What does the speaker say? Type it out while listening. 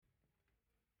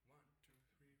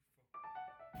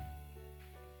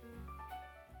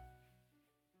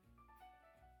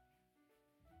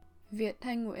Viet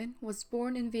Nguyen was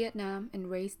born in Vietnam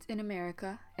and raised in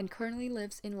America and currently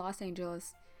lives in Los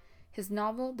Angeles. His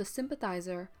novel, The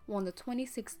Sympathizer, won the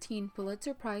 2016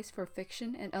 Pulitzer-Prize for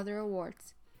Fiction and other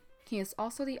awards. He is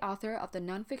also the author of the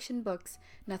nonfiction books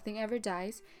Nothing Ever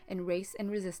Dies and Race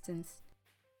and Resistance.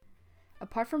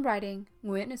 Apart from writing,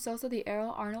 Nguyen is also the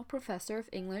Errol Arnold Professor of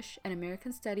English and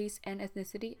American Studies and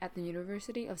Ethnicity at the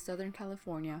University of Southern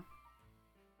California.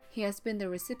 He has been the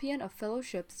recipient of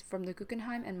fellowships from the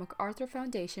Guggenheim and MacArthur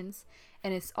Foundations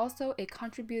and is also a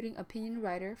contributing opinion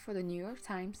writer for the New York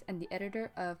Times and the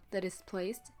editor of The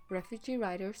Displaced: Refugee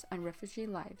Writers on Refugee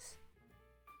Lives.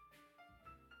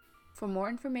 For more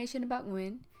information about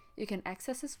Nguyen, you can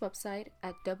access his website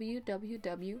at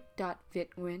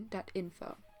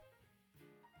www.vietnguyen.info.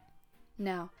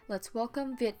 Now, let's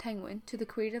welcome Viet Nguyen to the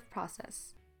creative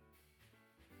process.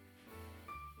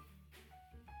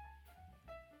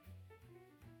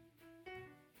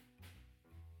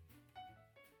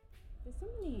 There's so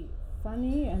many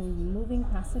funny and moving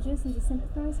passages in The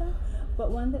Sympathizer,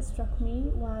 but one that struck me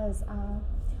was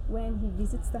when he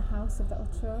visits the house of the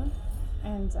auteur,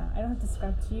 and I don't have to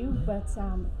describe to you, but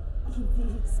he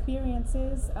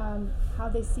experiences how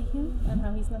they see him and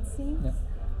how he's not seen. Yeah.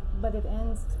 But it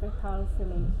ends very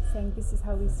powerfully, saying this is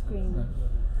how we scream.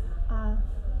 I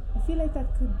feel like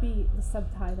that could be the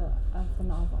subtitle of the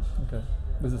novel. Okay.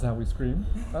 This is how we scream.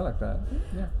 I like that.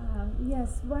 Yeah.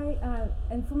 Yes. Why?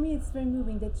 And for me, it's very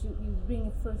moving that you bring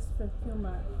it first for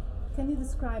humor. Can you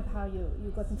describe how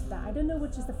you got into that? I don't know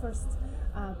which is the first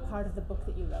part of the book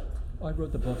that you wrote. I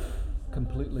wrote the book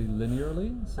completely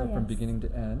linearly, so from beginning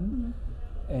to end. Mm-hmm.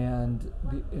 And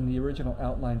in the original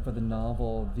outline for the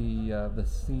novel, the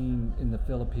scene in the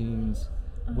Philippines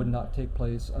would not take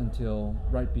place until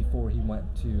right before he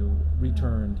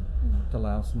returned to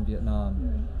Laos and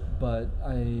Vietnam. But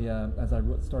as I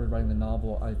started writing the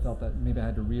novel, I felt that maybe I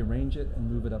had to rearrange it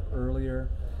and move it up earlier,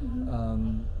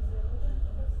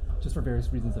 just for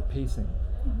various reasons of pacing.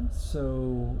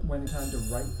 So when it came time to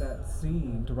write that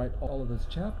scene, to write all of those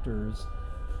chapters,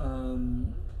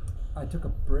 I took a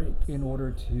break in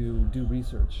order to do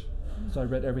research. So I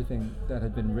read everything that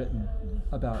had been written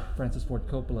about Francis Ford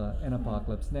Coppola and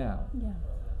Apocalypse Now. Yeah.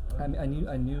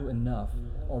 I knew enough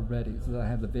already so that I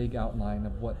had the vague outline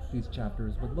of what these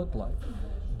chapters would look like.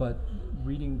 But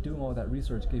doing all that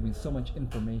research gave me so much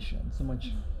information, so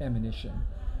much ammunition,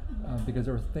 because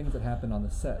there were things that happened on the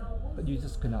set that you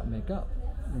just could not make up.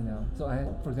 So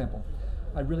for example,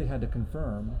 I really had to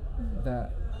confirm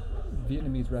that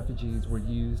Vietnamese refugees were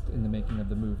used in the making of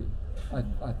the movie. I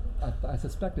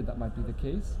suspected that might be the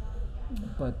case,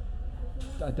 but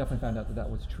I definitely found out that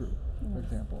was true, for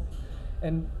example.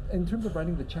 And in terms of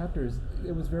writing the chapters,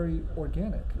 it was very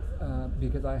organic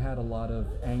because I had a lot of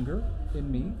anger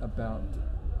in me about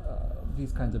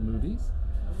these kinds of movies.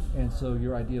 And so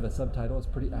your idea of a subtitle is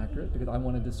pretty accurate because I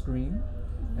wanted to scream,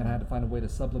 and I had to find a way to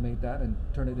sublimate that and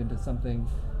turn it into something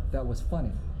that was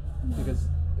funny. Because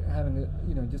having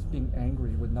just being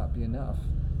angry would not be enough.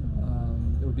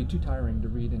 It would be too tiring to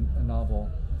read a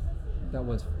novel that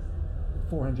was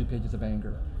 400 pages of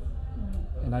anger.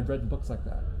 And I've read books like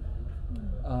that.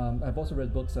 I've also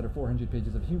read books that are 400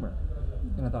 pages of humor.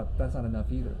 And I thought, that's not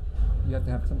enough either. You have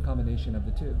to have some combination of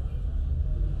the two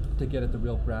to get at the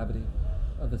real gravity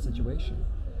of the situation.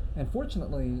 And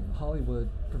fortunately, Hollywood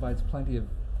provides plenty of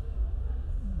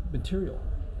material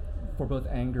for both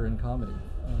anger and comedy.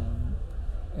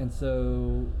 And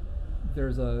so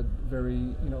there's a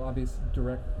very obvious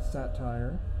direct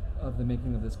satire of the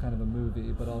making of this kind of a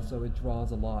movie, but also it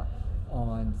draws a lot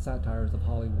on satires of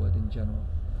Hollywood in general.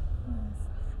 Yes.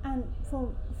 And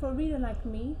for a reader like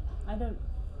me, I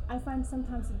find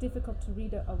sometimes it difficult to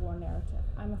read a war narrative.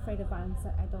 I'm afraid of violence.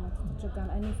 I don't want to touch a gun,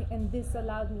 anything. And this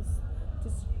allowed me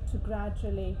just to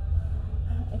gradually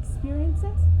experience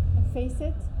it and face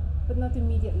it, but not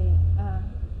immediately.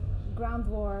 Ground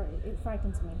war, it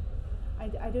frightens me.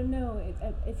 I don't know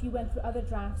if you went through other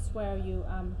drafts where you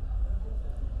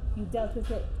dealt with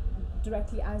it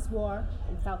directly as war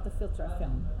without the filter of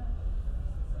film.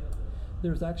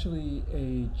 There's actually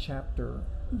a chapter.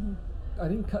 I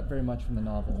didn't cut very much from the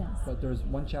novel, but there's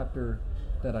one chapter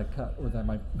that I cut, or that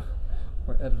my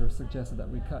editor suggested that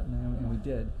we cut, and we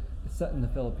did. It's set in the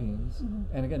Philippines,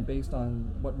 and again based on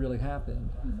what really happened,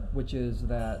 which is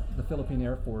that the Philippine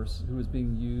Air Force, who is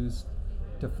being used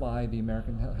to fly the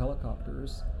American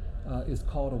helicopters, is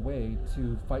called away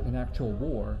to fight an actual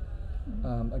war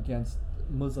against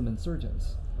Muslim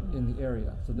insurgents in the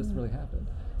area. So this really happened.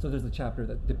 So there's a chapter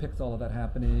that depicts all of that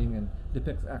happening and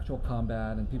depicts actual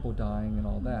combat and people dying and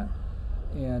all that.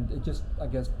 And it just, I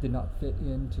guess, did not fit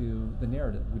into the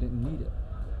narrative. We didn't need it.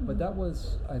 But that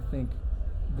was, I think,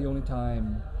 the only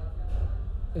time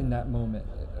in that moment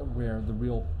where the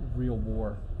real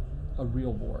war, a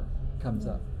real war, comes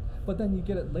up. But then you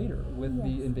get it later with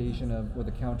the invasion with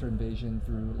the counter invasion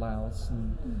through Laos,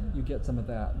 and you get some of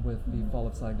that with the fall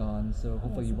of Saigon. So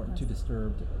hopefully you weren't too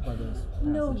disturbed by those passages.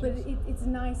 No, but it's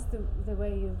nice the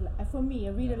way you. For me,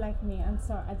 a reader like me, I'm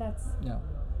sorry. That's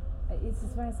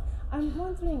it's nice. I'm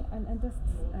wondering, and just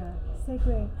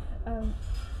segue.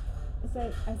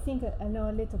 So I think I know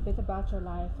a little bit about your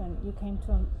life, and you came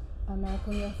to America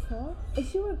when you were 4.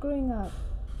 As you were growing up,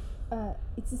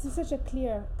 it's such a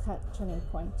clear-cut turning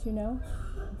point, you know?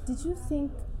 Did you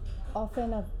think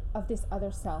often of this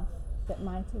other self that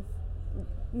might have,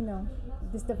 you know,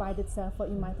 this divided self, what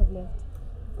you might have lived?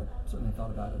 I've certainly thought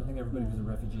about it. I think everybody who's a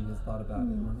refugee has thought about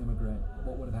it, or an immigrant.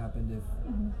 What would have happened if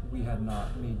we had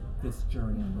not made this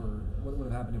journey, or what would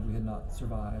have happened if we had not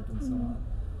survived, and so on.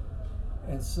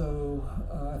 And so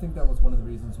I think that was one of the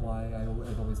reasons why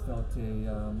I've always felt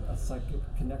a psychic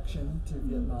connection to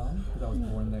Vietnam, because I was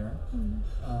born there.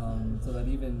 So that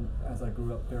even as I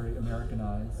grew up very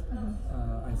Americanized,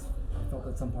 I felt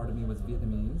that some part of me was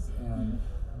Vietnamese, and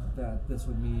that this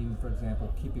would mean, for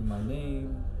example, keeping my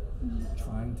name,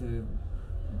 trying to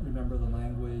remember the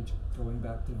language, going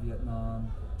back to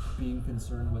Vietnam, being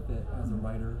concerned with it as a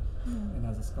writer and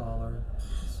as a scholar.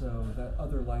 So that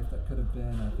other life that could have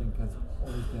been, I think, has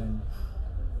always been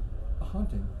a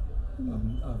haunting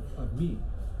of me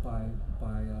by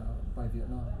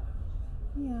Vietnam.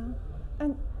 Yeah.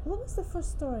 And what was the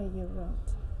first story you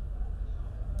wrote?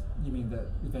 You mean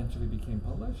that eventually became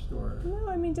published, or? No,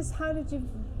 I mean, just how did you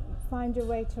find your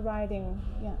way to writing?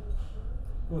 Yeah.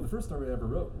 Well, the first story I ever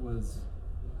wrote was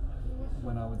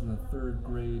when I was in the 3rd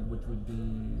grade, which would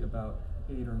be about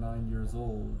 8 or 9 years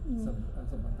old,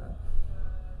 something like that.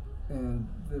 And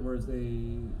there was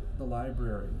the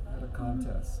library had a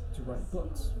contest to write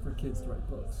books, for kids to write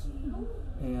books.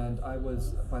 And I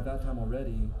was, by that time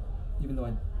already, even though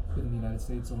I'd been in the United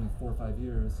States only 4 or 5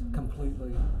 years,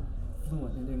 completely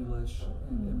fluent in English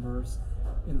and immersed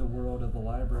in the world of the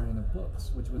library and of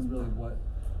books, which was really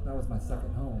that was my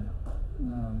second home.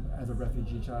 As a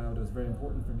refugee child, it was very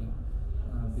important for me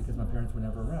because my parents were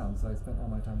never around, so I spent all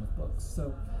my time with books.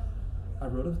 So I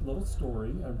wrote a little story,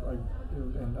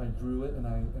 and I drew it, and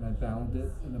I bound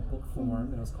it in a book form,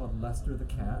 and it was called Lester the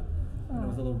Cat, and it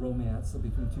was a little romance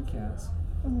between 2 cats,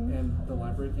 and the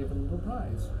library gave it a little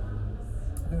prize.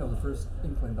 I think that was the first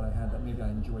inkling that I had that maybe I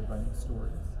enjoyed writing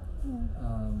stories.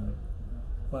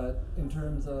 But in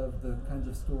terms of the kinds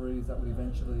of stories that would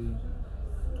eventually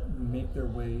make their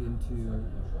way into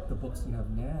the books you have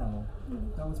now,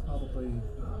 that was probably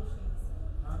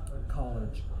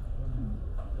college,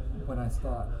 when I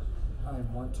thought, I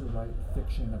want to write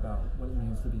fiction about what it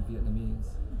means to be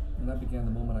Vietnamese. And that began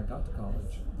the moment I got to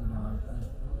college. You know,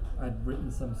 I'd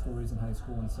written some stories in high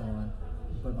school and so on,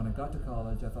 but when I got to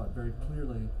college, I thought very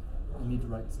clearly, I need to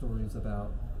write stories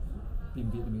about being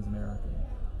Vietnamese American.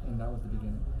 And that was the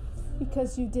beginning.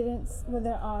 Because you didn't, well,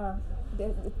 there are,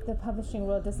 the publishing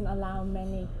world doesn't allow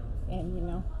many, and you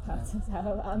know,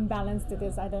 how unbalanced it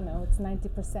is, I don't know, it's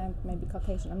 90% maybe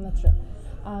Caucasian, I'm not sure.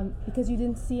 Because you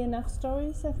didn't see enough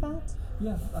stories, I thought?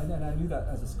 Yeah, and I knew that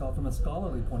as a from a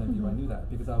scholarly point of view, I knew that,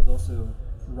 because I was also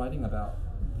writing about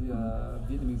the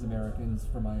Vietnamese Americans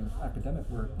for my academic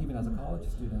work, even as a college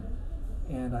student.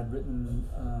 And I'd written,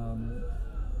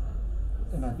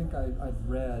 and I think I'd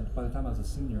read, by the time I was a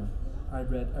senior, I'd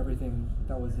read everything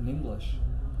that was in English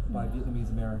by Vietnamese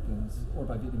Americans or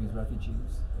by Vietnamese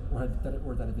refugees, or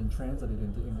that had been translated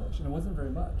into English, and it wasn't very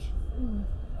much.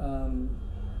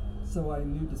 So I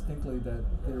knew distinctly that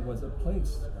there was a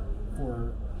place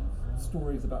for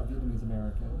stories about Vietnamese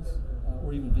Americans,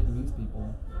 or even Vietnamese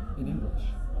people, in English.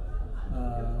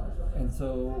 And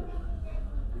so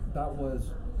that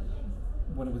was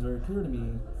when it was very clear to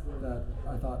me that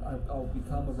I thought I'll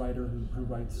become a writer who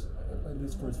writes, at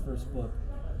least for his first book,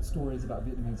 stories about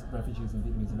Vietnamese refugees and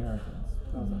Vietnamaz Americans.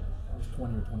 I was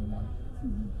 20 or 21.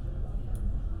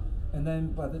 And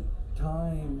then by the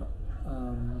time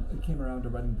it came around to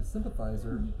writing The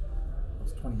Sympathizer, it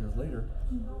was 20 years later,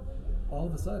 all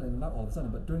of a sudden, not all of a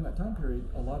sudden, but during that time period,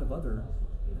 a lot of other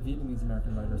Vietnamese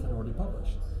American writers had already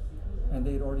published. And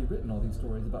they had already written all these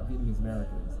stories about Vietnamese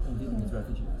Americans and Vietnamese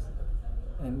refugees.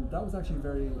 And that was actually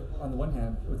on the one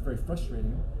hand, it was very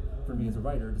frustrating for me as a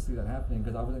writer to see that happening,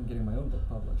 because I wasn't getting my own book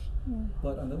published.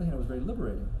 But on the other hand, it was very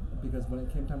liberating, because when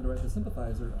it came time to write The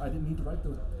Sympathizer, I did not need to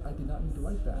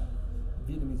write that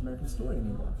Vietnamese American story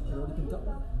anymore. It had already been dealt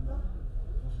with.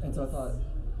 And so I thought,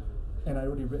 and I'd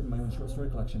already written my own short story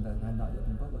collection that had not yet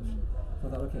been published. So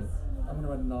I thought, okay, I'm going to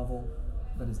write a novel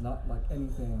that is not like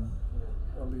anything,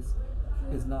 or at least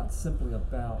is not simply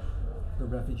about the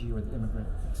refugee or the immigrant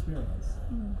experience.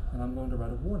 And I'm going to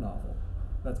write a war novel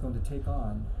that's going to take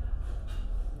on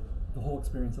the whole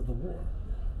experience of the war,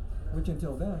 which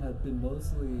until then had been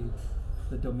mostly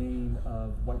the domain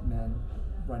of white men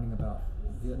writing about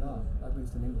Vietnam, at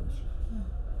least in English.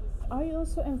 Are you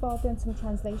also involved in some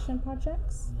translation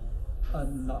projects?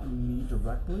 Not me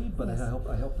directly, but Yes.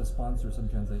 I help to sponsor some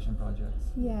translation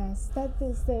projects. Yes, that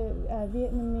is the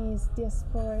Vietnamese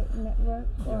Diaspora Network.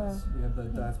 Yes, we have the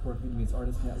Diasporic Vietnamese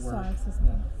Artist Network. Sorry, excuse me.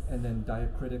 And then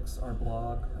Diacritics, our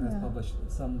blog, has Yeah. published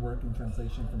some work in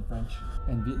translation from French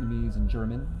and Vietnamese and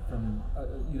German, from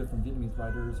either from Vietnamese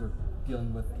writers or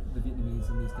dealing with the Vietnamese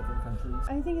in these different countries.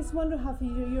 I think it's wonderful how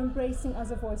you're embracing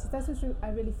other voices. That's what I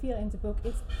really feel in the book.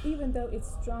 It's even though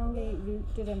it's strongly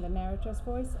rooted in the narrator's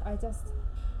voice, I just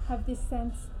have this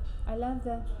sense. I love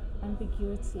the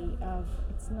ambiguity of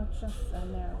it's not just a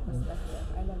narrow perspective.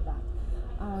 I love that.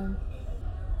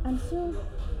 And so,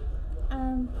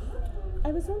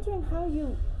 I was wondering how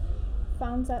you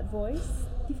found that voice.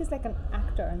 He feels like an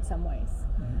actor in some ways.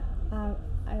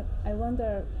 I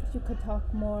wonder if you could talk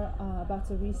more about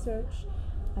the research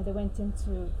that went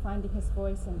into finding his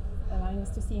voice and allowing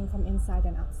us to see him from inside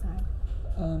and outside.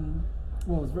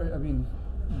 Well, it was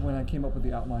when I came up with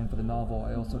the outline for the novel,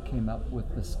 I also came up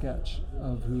with the sketch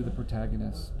of who the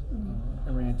protagonist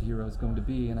or anti-hero is going to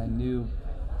be, and I knew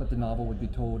that the novel would be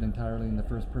told entirely in the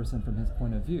first person from his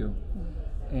point of view.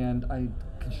 And I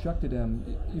constructed him,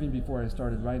 even before I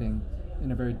started writing,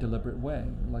 in a very deliberate way.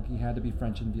 Like, he had to be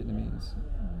French and Vietnamese.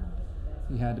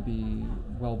 He had to be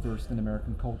well-versed in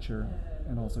American culture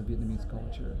and also Vietnamese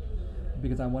culture,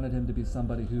 because I wanted him to be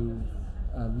somebody who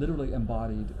literally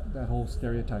embodied that whole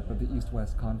stereotype of the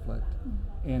East-West conflict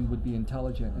and would be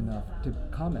intelligent enough to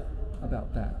comment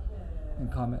about that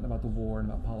and comment about the war and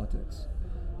about politics.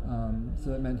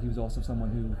 So that meant he was also someone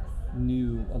who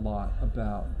knew a lot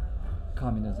about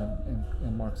communism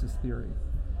and Marxist theory.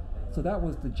 So that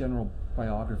was the general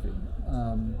biography.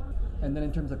 And then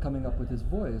in terms of coming up with his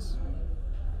voice,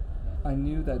 I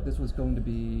knew that this was going to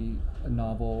be a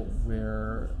novel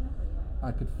where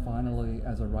I could finally,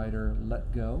 as a writer,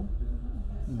 let go.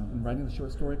 In writing the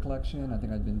short story collection, I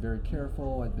think I'd been very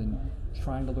careful. I'd been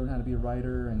trying to learn how to be a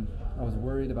writer, and I was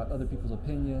worried about other people's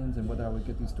opinions and whether I would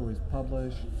get these stories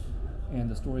published. And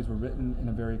the stories were written in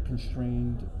a very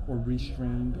constrained or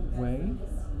restrained way.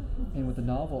 And with the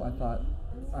novel, I thought,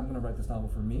 I'm going to write this novel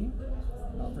for me,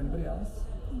 not for anybody else.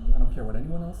 I don't care what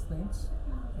anyone else thinks,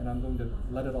 and I'm going to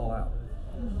let it all out.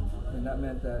 And that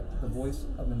meant that the voice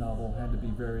of the novel had to be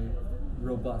very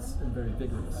robust and very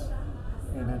vigorous,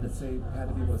 and had to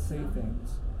be able to say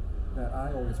things that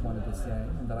I always wanted to say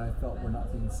and that I felt were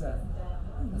not being said,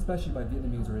 especially by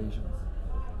Vietnamese or Asians.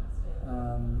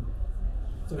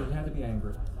 So he had to be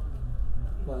angry,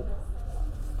 but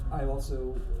I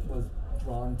also was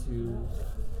drawn to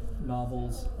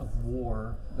novels of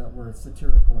war that were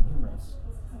satirical and humorous,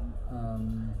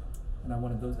 and I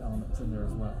wanted those elements in there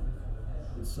as well.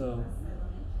 So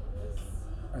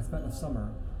I spent the summer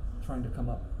trying to come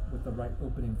up with the right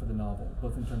opening for the novel,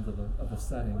 both in terms of the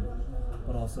setting,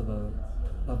 but also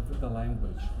the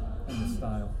language and the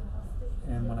style.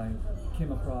 And when I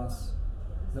came across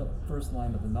the first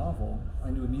line of the novel, I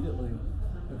knew immediately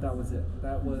that was it.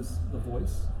 That was the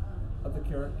voice of the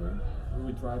character who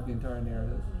would drive the entire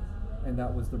narrative, and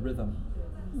that was the rhythm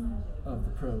of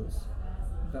the prose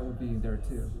that would be there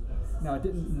too. Now, I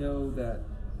didn't know that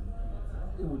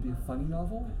it would be a funny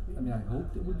novel. I mean, I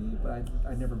hoped it would be, but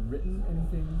I'd never written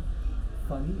anything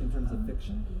funny in terms of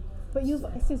fiction. But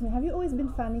have you always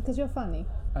been funny? Because you're funny.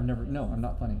 I'm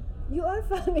not funny. You are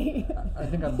funny. I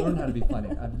think I've learned how to be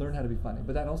funny.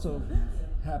 But that also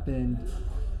happened,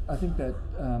 I think that,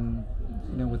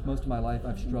 with most of my life,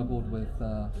 I've struggled with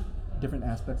different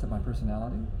aspects of my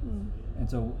personality. And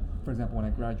so, for example, when I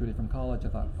graduated from college, I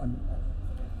thought,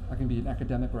 I can be an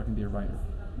academic or I can be a writer.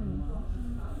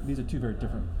 These are two very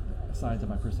different sides of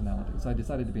my personality. So I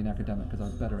decided to be an academic because I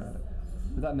was better at it.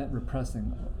 But that meant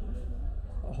repressing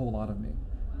a whole lot of me,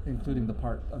 including the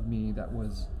part of me that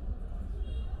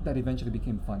eventually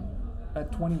became funny.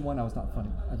 At 21, I was not funny.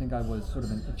 I think I was sort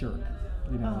of a jerk,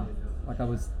 like I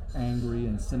was angry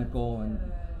and cynical, and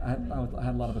I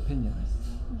had a lot of opinions.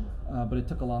 But it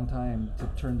took a long time to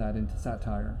turn that into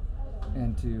satire,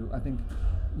 and to, I think,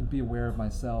 be aware of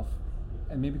myself.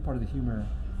 And maybe part of the humor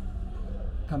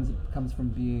comes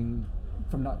from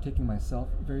not taking myself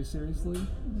very seriously.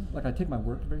 Like, I take my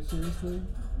work very seriously,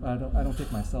 but I don't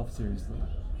take myself seriously.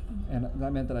 And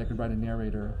that meant that I could write a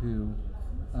narrator who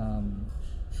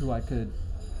I could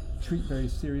treat very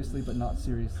seriously but not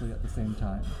seriously at the same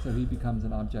time. So he becomes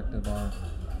an object of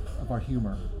our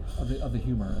humor, of the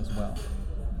humor as well.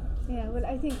 Yeah, well,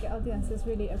 I think audiences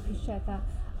really appreciate that.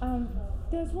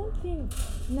 There's one thing,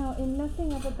 now in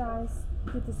Nothing Ever Dies,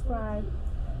 you describe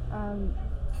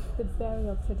the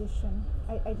burial tradition.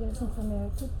 I wasn't familiar.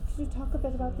 Could you talk a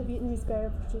bit about the Vietnamese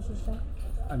burial tradition?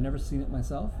 I've never seen it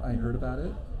myself. I heard about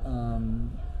it,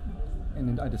 and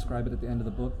then I describe it at the end of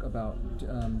the book about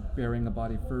burying a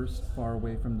body first, far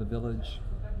away from the village,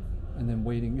 and then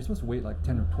waiting. You're supposed to wait like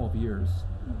 10 or 12 years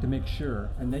to make sure,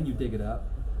 and then you dig it up,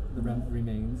 the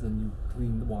remains, and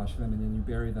you wash them, and then you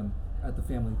bury them at the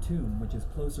family tomb, which is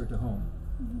closer to home.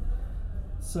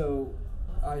 So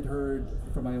I'd heard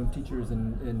from my own teachers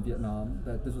in Vietnam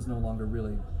that this was no longer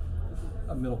really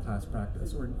a middle-class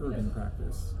practice or an urban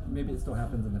practice. Maybe it still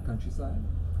happens in the countryside,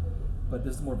 but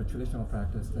this is more of a traditional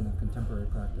practice than a contemporary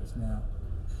practice now.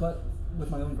 But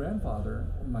with my own grandfather,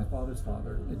 my father's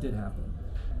father, it did happen.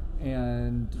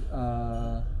 And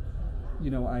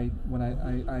when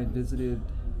I visited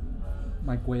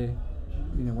my Nguyen,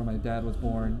 where my dad was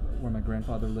born, where my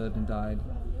grandfather lived and died,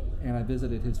 and I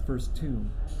visited his first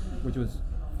tomb, which was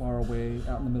far away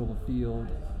out in the middle of a field,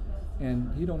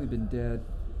 and he'd only been dead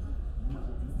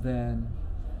then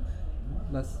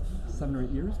 7 or 8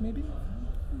 years maybe,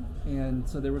 and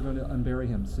so they were going to unbury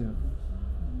him soon.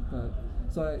 But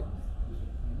so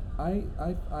I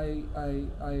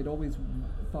had always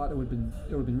thought it would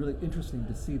have been really interesting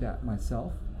to see that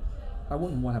myself. I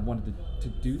wouldn't have wanted to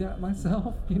do that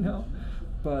myself,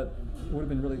 but it would have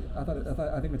been really.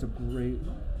 I think it's a great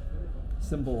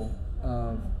symbol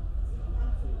of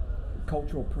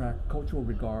cultural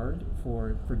regard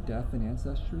for death and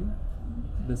ancestry.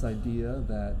 This idea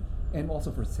that, and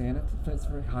also for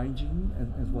for hygiene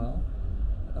as well.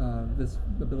 This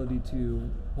ability to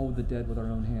hold the dead with our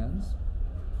own hands,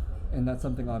 and that's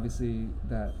something obviously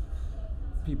that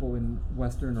people in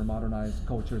Western or modernized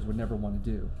cultures would never want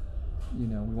to do. We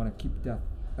want to keep death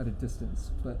at a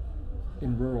distance, but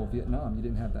in rural Vietnam, you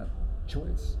didn't have that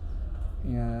choice.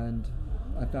 And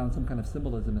I found some kind of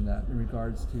symbolism in that in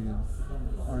regards to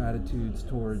our attitudes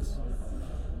towards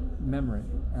memory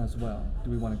as well.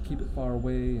 Do we want to keep it far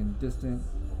away and distant,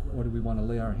 or do we want to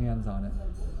lay our hands on it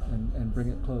and bring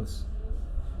it close?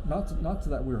 Not so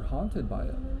that we're haunted by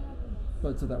it,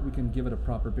 but so that we can give it a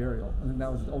proper burial. I think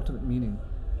that was the ultimate meaning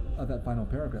of that final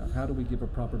paragraph. How do we give a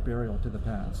proper burial to the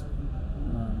past?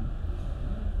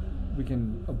 We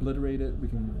can obliterate it, we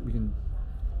can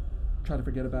try to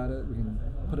forget about it, we can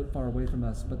put it far away from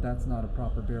us, but that's not a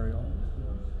proper burial.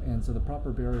 And so the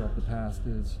proper burial of the past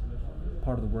is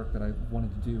part of the work that I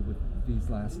wanted to do with these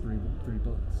last three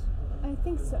books. I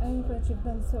think so. I think what you've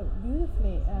done so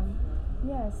beautifully.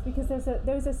 Yes, because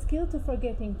there's a skill to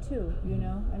forgetting too,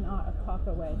 and art a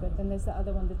proper way. But then there's the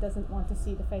other one that doesn't want to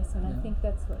see the face, and I think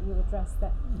that's what you address.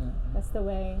 That's the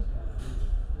way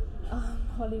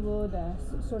Hollywood,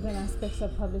 certain aspects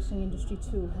of publishing industry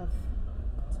too, have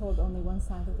told only one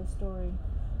side of the story.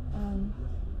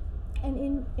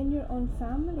 And in your own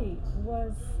family,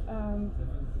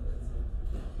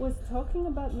 was talking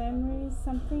about memories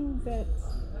something that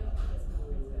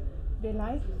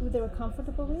they were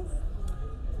comfortable with?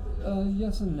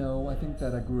 Yes and no. I think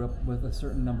that I grew up with a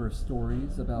certain number of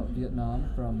stories about Vietnam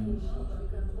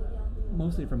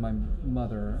mostly from my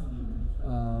mother,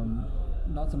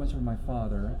 not so much from my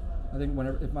father. I think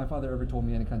if my father ever told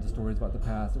me any kinds of stories about the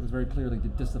past, it was very clearly to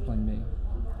discipline me.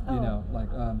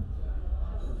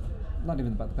 Not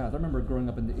even about the past. I remember growing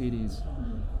up in the 80s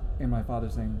and my father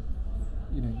saying,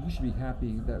 you should be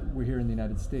happy that we're here in the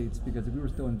United States, because if we were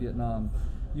still in Vietnam,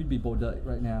 you'd be Bodut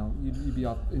right now. You'd be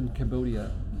off in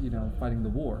Cambodia, fighting the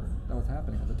war that was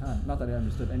happening at the time. Not that I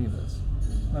understood any of this.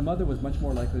 My mother was much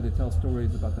more likely to tell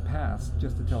stories about the past,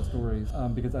 just to tell stories,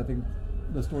 because I think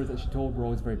the stories that she told were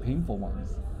always very painful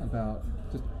ones, about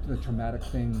just the traumatic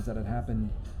things that had happened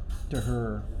to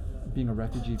her, being a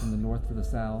refugee from the north to the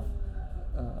south,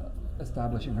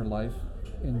 establishing her life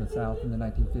in the South in the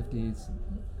 1950s,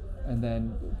 and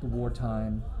then the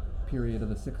wartime period of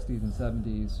the 60s and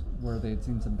 70s, where they had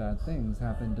seen some bad things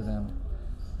happen to them.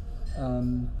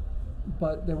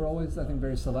 But they were always, I think,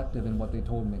 very selective in what they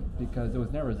told me, because it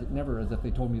was never as if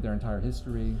they told me their entire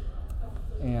history.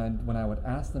 And when I would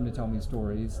ask them to tell me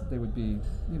stories, they would be,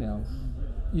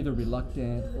 either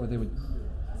reluctant, or they would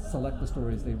select the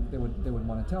stories they would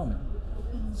want to tell me.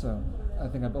 So I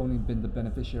think I've only been the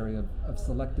beneficiary of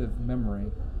selective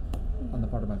memory on the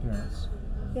part of my parents.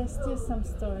 There's still some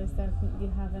stories that you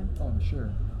haven't. Oh, I'm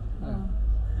sure. Yeah.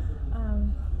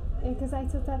 Because I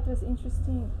thought that was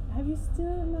interesting. Have you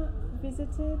still not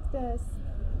visited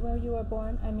where you were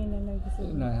born? I mean, I know you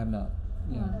said. No, I have not.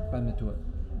 Yeah, Ban Mê Thuột.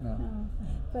 No.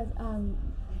 But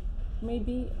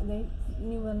maybe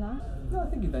you will not? No, I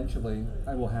think eventually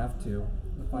I will have to.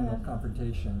 The final Yeah.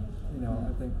 confrontation. You know,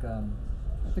 I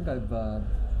think I've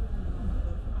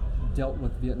dealt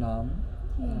with Vietnam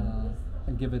and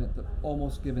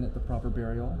almost given it the proper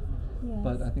burial. Yes.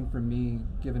 But I think for me,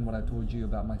 given what I told you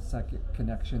about my psychic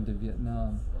connection to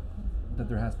Vietnam, that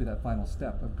there has to be that final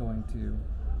step of going to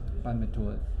Ban Ma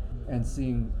Thuột and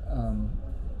seeing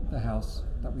the house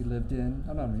that we lived in.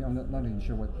 I'm not even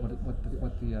sure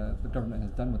what the government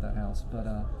has done with that house, but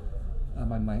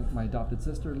my adopted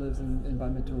sister lives in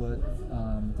Ban Ma Thuột.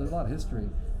 There's a lot of history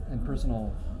and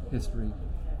personal history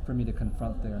for me to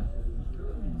confront there.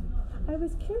 I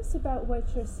was curious about what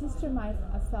your sister might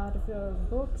have thought of your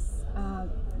books,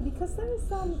 because there is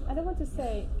some, I don't want to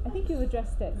say, I think you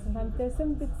addressed it, sometimes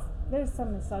there's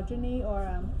some misogyny or,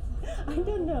 I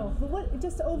don't know, but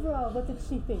just overall, what did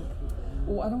she think?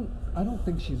 Well, I don't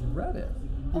think she's read it.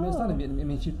 I mean, it's not in Vietnam. I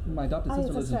mean, my adopted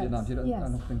sister lives in Vietnam. Yes. I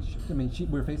don't think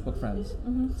we're Facebook friends,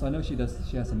 so I know she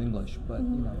has some English, but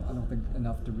you know, I don't think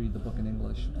enough to read the book in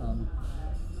English.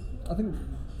 I think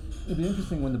it'll be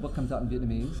interesting when the book comes out in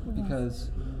Vietnamese, because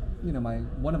you know,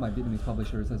 one of my Vietnamese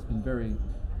publishers has been very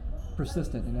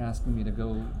persistent in asking me to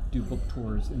go do book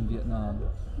tours in Vietnam,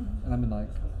 and I've been like,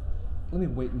 let me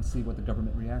wait and see what the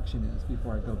government reaction is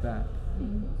before I go back.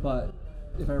 But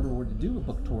if I ever were to do a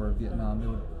book tour of Vietnam, it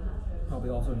would probably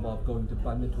also involve going to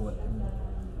Ban Ma Thuột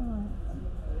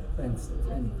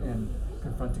and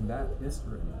confronting that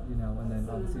history, you know, and then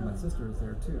obviously my sister is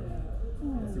there too.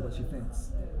 We'll see what she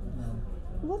thinks. You know.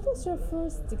 What was your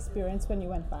first experience when you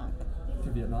went back? To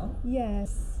Vietnam?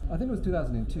 Yes. I think it was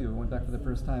 2002. I went back for the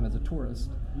first time as a tourist.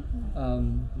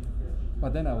 By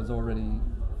then I was already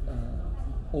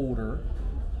older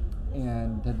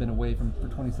and had been away for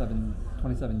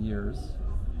 27 years.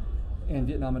 And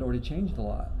Vietnam had already changed a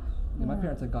lot. You know, my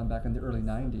parents had gone back in the early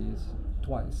 90s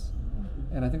twice.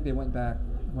 And I think they went back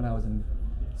when I was in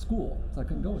school, so I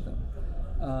couldn't go with them.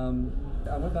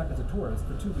 I went back as a tourist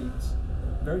for 2 weeks,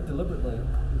 very deliberately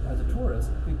as a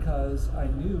tourist, because I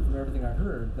knew from everything I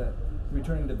heard that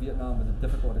returning to Vietnam was a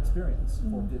difficult experience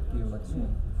for Viet Kieu like me.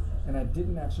 And I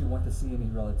didn't actually want to see any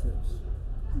relatives.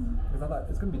 Because I thought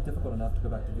it's going to be difficult enough to go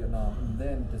back to Vietnam and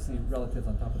then to see relatives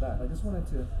on top of that. I just wanted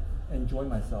to enjoy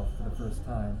myself for the first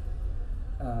time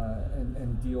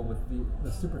and deal with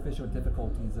the superficial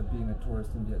difficulties of being a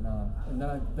tourist in Vietnam. And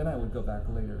then I would go back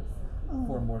later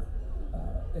for a more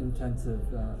intensive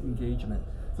engagement.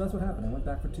 So that's what happened. I went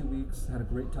back for 2 weeks, had a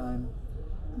great time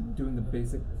doing the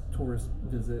basic tourist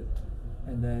visit,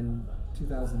 and then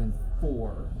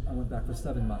 2004 I went back for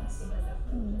 7 months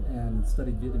and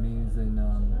studied Vietnamese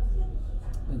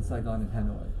in Saigon and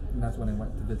Hanoi, and that's when I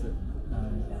went to visit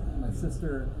my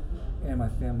sister and my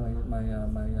family,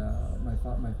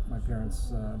 my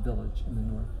parents' village in the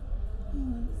north.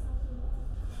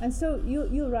 And so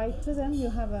you write to them, you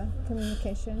have a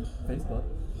communication? Facebook.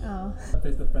 Oh. I'm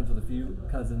Facebook friends with a few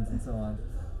cousins and so on,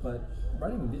 but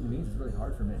writing in Vietnamese is really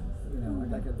hard for me. You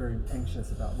know, I get very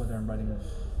anxious about whether I'm writing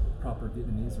proper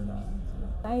Vietnamese or not.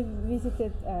 I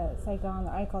visited Saigon,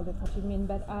 I called it Ho Chi Minh,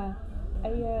 but I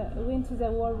went to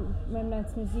the War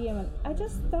Remnants Museum and I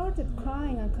just started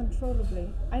crying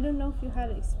uncontrollably. I don't know if you had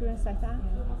an experience like that.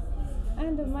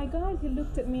 And my guide, he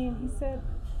looked at me and he said,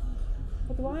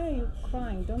 "But why are you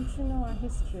crying? Don't you know our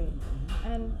history?"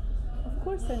 And of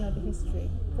course I know the history,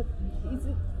 but is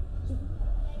it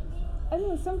I don't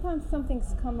know, sometimes some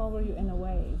things come over you in a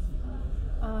wave.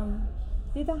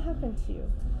 Did that happen to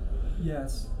you?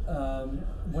 Yes.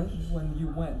 When you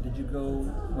went, did you go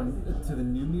to the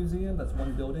new museum, that's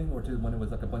one building, or to when it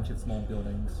was like a bunch of small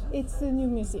buildings? It's the new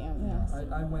museum, yes.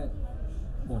 I went,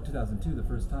 2002 the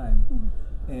first time,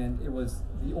 and it was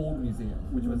the old museum,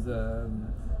 which was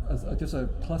just a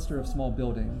cluster of small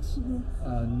buildings,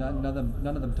 none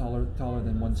of them taller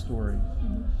than one story.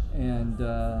 And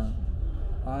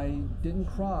I didn't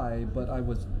cry, but I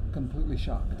was completely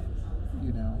shocked.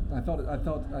 You know, I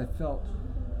felt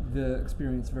the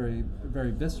experience very,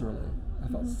 very viscerally. I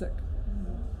felt sick,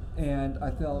 and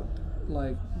I felt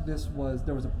like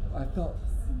I felt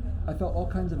all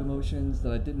kinds of emotions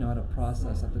that I didn't know how to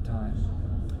process at the time.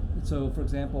 So, for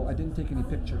example, I didn't take any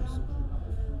pictures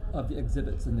of the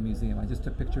exhibits in the museum. I just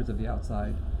took pictures of the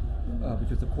outside, which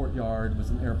was the courtyard with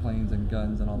some airplanes and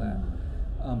guns and all that.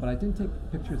 But I didn't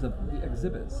take pictures of the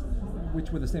exhibits,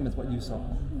 which were the same as what you saw.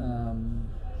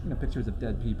 Pictures of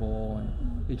dead people and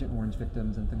Agent Orange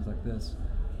victims and things like this.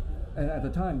 And at the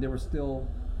time, there were still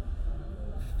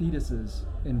fetuses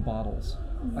in bottles.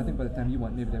 I think by the time you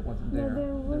went, maybe that wasn't there. No,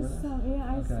 there was some.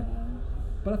 Yeah, I saw.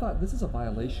 But I thought, this is a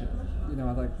violation. You know,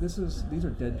 I these are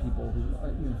dead people who,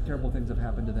 terrible things have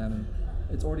happened to them,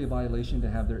 it's already a violation to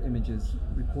have their images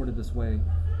recorded this way,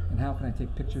 and how can I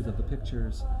take pictures of the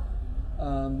pictures?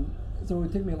 So it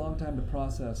would take me a long time to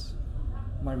process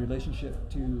my relationship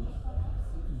to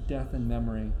death and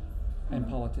memory and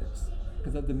politics,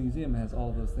 because the museum has all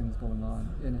of those things going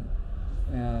on in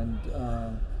it. And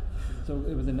so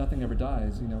it was in Nothing Ever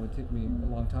Dies. It would take me a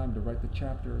long time to write the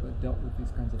chapter that dealt with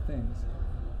these kinds of things.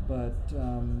 But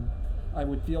I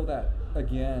would feel that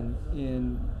again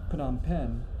in Phnom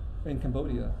Penh, in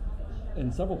Cambodia,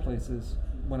 in several places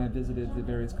when I visited the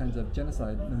various kinds of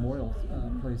genocide memorial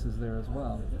places there as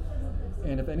well.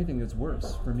 And if anything, it's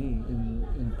worse for me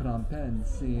in Phnom Penh,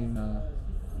 seeing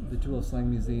the Tuol Sleng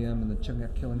Museum and the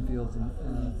Chungnyak killing fields.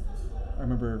 And I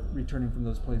remember returning from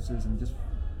those places and just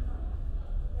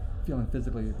feeling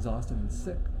physically exhausted and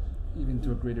sick, even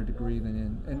to a greater degree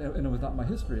than and it was not my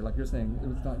history. Like you're saying, it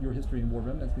was not your history in War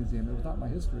Remnants Museum. It was not my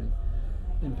history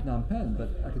in Phnom Penh, but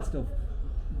I could still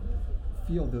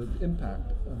feel the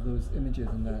impact of those images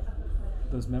and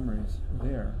those memories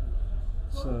there.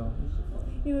 So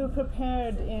you were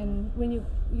prepared when you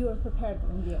were prepared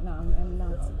in Vietnam and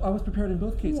not. I was prepared in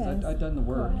both cases. Yes. I'd done the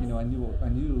work. I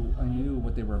knew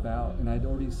what they were about, and I'd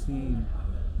already seen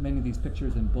many of these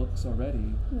pictures in books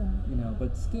already. Yeah.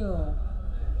 But still,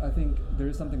 I think there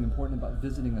is something important about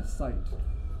visiting a site,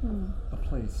 a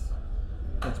place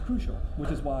that's crucial, which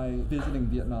is why visiting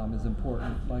Vietnam is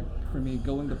important. Like for me,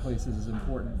 going to places is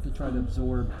important to try to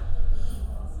absorb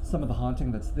some of the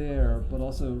haunting that's there, but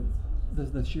also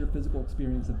the sheer physical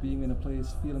experience of being in a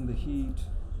place, feeling the heat,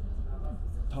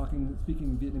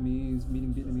 speaking Vietnamese,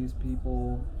 meeting Vietnamese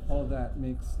people. All of that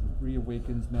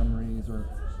reawakens memories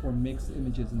or makes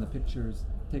images in the pictures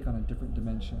take on a different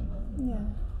dimension.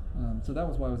 Yeah. So that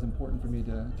was why it was important for me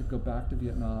to go back to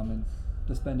Vietnam and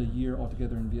to spend a year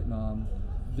altogether in Vietnam,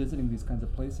 visiting these kinds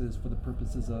of places for the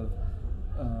purposes of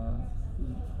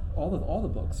all the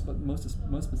books, but most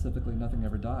specifically Nothing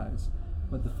Ever Dies.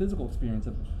 But the physical experience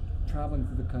of traveling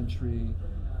through the country,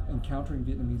 encountering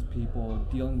Vietnamese people,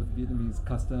 dealing with Vietnamese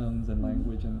customs and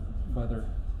language and weather,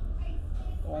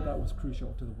 all that was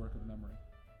crucial to the work of memory.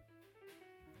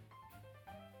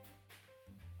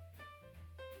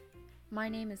 My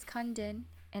name is Khun Din,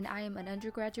 and I am an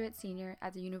undergraduate senior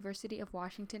at the University of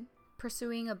Washington,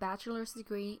 pursuing a bachelor's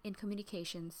degree in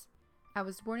communications. I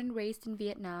was born and raised in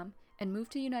Vietnam and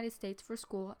moved to the United States for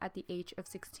school at the age of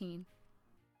 16.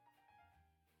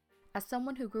 As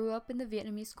someone who grew up in the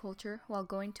Vietnamese culture while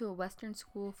going to a Western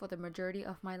school for the majority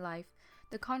of my life,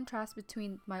 the contrast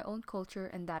between my own culture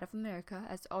and that of America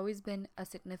has always been a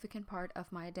significant part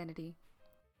of my identity.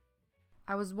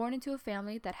 I was born into a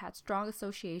family that had strong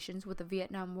associations with the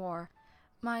Vietnam War.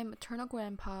 My maternal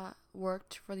grandpa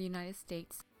worked for the United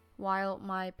States, while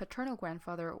my paternal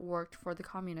grandfather worked for the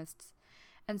communists,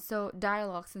 and so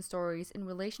dialogues and stories in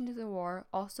relation to the war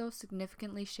also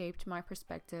significantly shaped my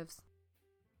perspectives.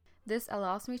 This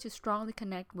allows me to strongly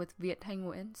connect with Viet Thanh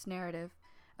Nguyen's narrative,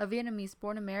 a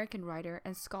Vietnamese-born American writer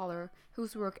and scholar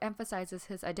whose work emphasizes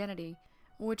his identity,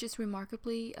 which is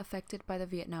remarkably affected by the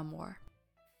Vietnam War.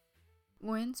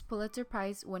 Nguyen's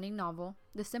Pulitzer-Prize winning novel,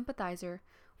 The Sympathizer,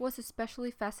 was especially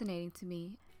fascinating to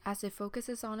me as it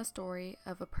focuses on a story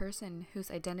of a person whose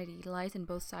identity lies in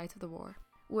both sides of the war,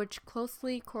 which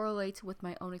closely correlates with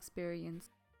my own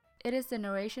experience. It is the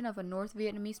narration of a North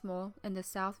Vietnamese Mole in the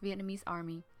South Vietnamese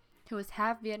Army, who is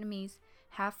half Vietnamese,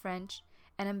 half French,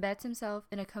 and embeds himself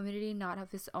in a community not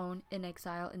of his own in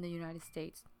exile in the United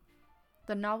States.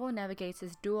 The novel navigates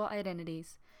his dual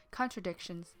identities,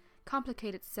 contradictions,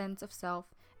 complicated sense of self,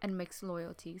 and mixed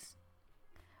loyalties.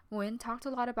 Nguyen talked a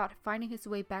lot about finding his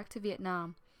way back to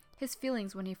Vietnam, his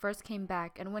feelings when he first came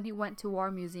back and when he went to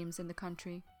war museums in the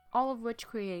country, all of which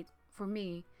create, for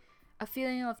me, a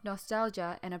feeling of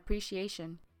nostalgia and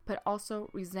appreciation, but also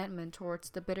resentment towards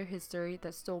the bitter history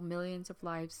that stole millions of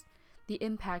lives, the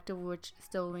impact of which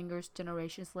still lingers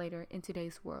generations later in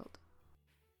today's world.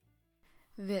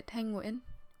 Viet Thanh Nguyen,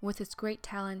 with his great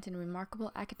talent and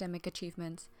remarkable academic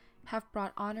achievements, have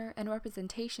brought honor and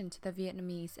representation to the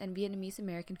Vietnamese and Vietnamese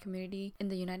American community in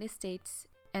the United States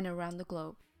and around the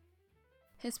globe.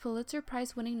 His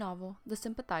Pulitzer-Prize winning novel, The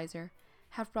Sympathizer,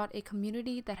 have brought a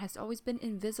community that has always been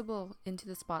invisible into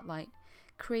the spotlight,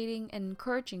 creating and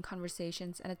encouraging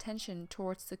conversations and attention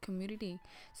towards the community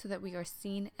so that we are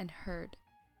seen and heard.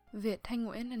 Viet Thanh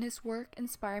Nguyen and his work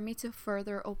inspire me to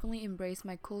further openly embrace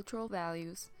my cultural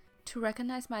values, to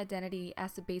recognize my identity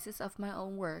as the basis of my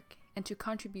own work, and to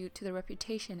contribute to the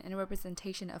reputation and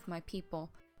representation of my people,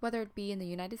 whether it be in the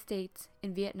United States,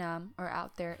 in Vietnam, or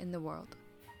out there in the world.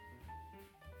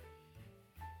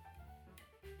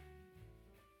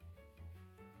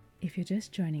 If you're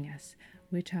just joining us,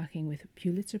 We're talking with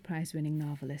Pulitzer-Prize winning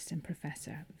novelist and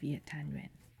professor Viet Nguyen.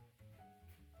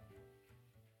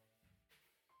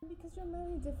 Because you're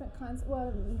many different kinds,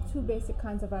 well, two basic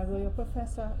kinds of writer. You're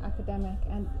professor, academic,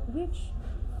 and which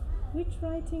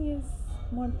writing is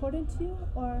more important to you,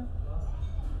 or?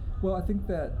 Well, I think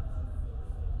that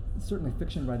certainly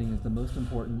fiction writing is the most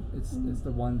important. It's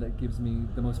the one that gives me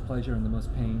the most pleasure and the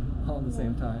most pain all at the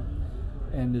same time,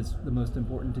 and is the most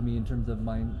important to me in terms of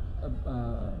my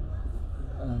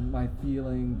my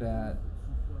feeling that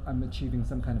I'm achieving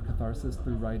some kind of catharsis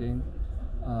through writing,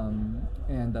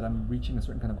 and that I'm reaching a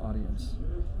certain kind of audience.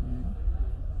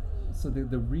 So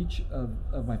the reach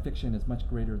of my fiction is much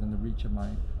greater than the reach of my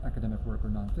academic work or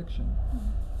nonfiction.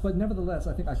 But nevertheless,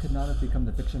 I think I could not have become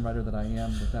the fiction writer that I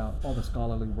am without all the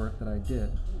scholarly work that I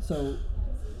did. So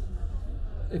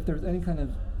if there's any kind of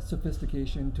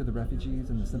sophistication to the refugees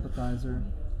and the Sympathizer,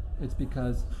 it's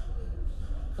because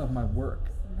of my work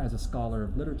as a scholar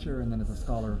of literature and then as a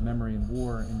scholar of memory and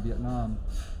war in Vietnam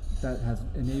that has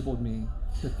enabled me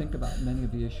to think about many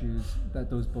of the issues that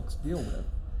those books deal with,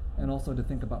 and also to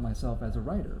think about myself as a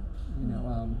writer. I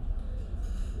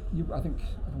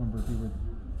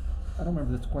don't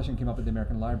remember if this question came up at the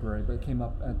American Library, but it came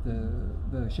up at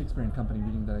the Shakespearean Company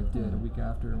reading that I did a week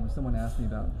after, when someone asked me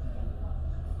about,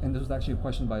 and this was actually a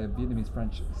question by a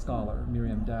Vietnamese-French scholar,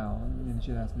 Miriam Dow, and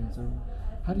she had asked me, so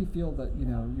how do you feel that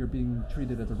you're being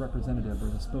treated as a representative or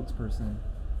as a spokesperson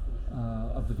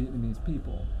of the Vietnamese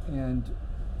people? And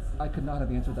I could not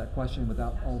have answered that question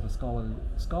without all the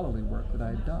scholarly work that I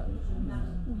had done.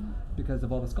 Because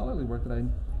of all the scholarly work that I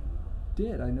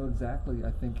did, I know exactly,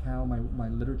 I think, how my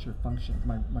literature functions,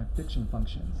 my fiction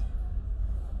functions,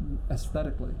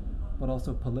 aesthetically, but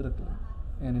also politically,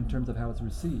 and in terms of how it's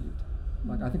received.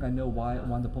 Like, I think I know why it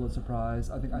won the Pulitzer-Prize.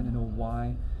 I think I know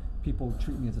why people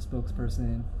treat me as a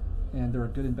spokesperson, and there are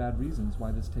good and bad reasons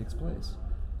why this takes place.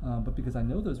 But because I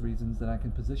know those reasons, then I can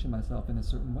position myself in a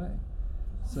certain way.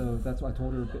 So that's why I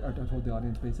told the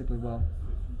audience basically, well,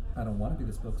 I don't want to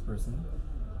be the spokesperson,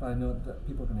 but I know that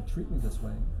people are going to treat me this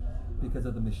way because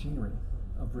of the machinery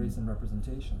of race and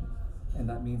representation. And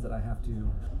that means that I have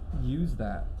to use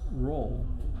that role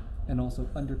and also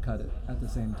undercut it at the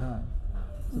same time.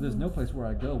 So there's no place where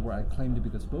I go where I claim to be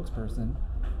the spokesperson,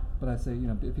 but I say,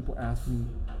 if people ask me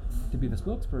to be the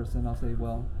spokesperson, I'll say,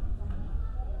 well,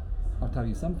 I'll tell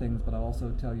you some things, but I'll also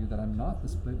tell you that I'm not the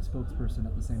spokesperson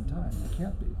at the same time. I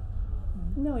can't be.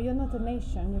 No, you're not a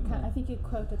nation. You can't. I think you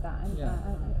quoted that.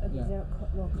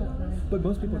 But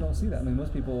most people don't see that. I mean,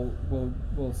 most people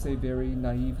will say very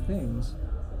naive things,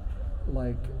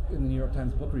 like in the New York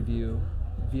Times book review,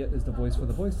 Viet is the voice for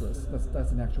the voiceless.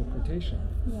 That's an actual quotation.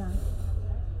 Yeah.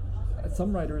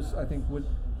 Some writers, I think, would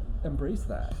embrace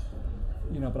that,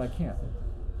 but I can't.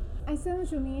 I see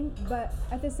what you mean, but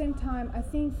at the same time,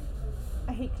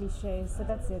 I hate cliches, so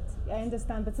that's it. I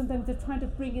understand, but sometimes they're trying to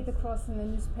bring it across in a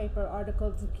newspaper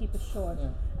article to keep it short. Yeah.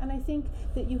 And I think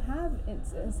that you have,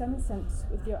 in some sense,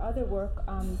 with your other work,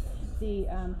 the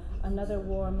Another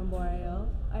War Memorial,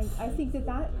 I think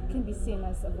that can be seen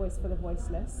as a voice for the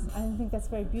voiceless. I think that's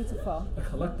very beautiful. A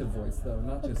collective voice, though,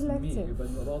 not just me, but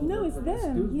all the no, it's them.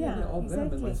 Students, yeah, all exactly.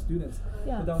 them and my students.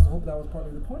 Yeah. But that was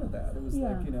partly the point of that. It was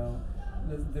like,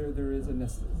 there is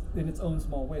in its own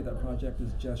small way, that project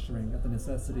is gesturing at the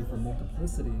necessity for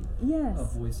multiplicity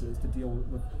of voices to deal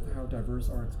with how diverse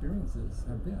our experiences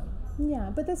have been.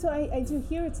 Yeah, but that's why I do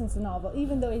hear it in the novel,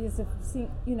 even though it is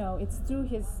it's through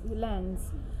his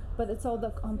lens, but it's all the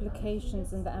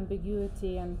complications and the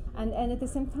ambiguity and at the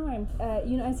same time,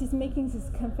 as he's making this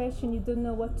confession, you don't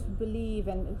know what to believe,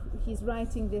 and he's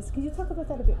writing this. Can you talk about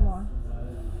that a bit more?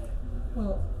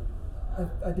 Well,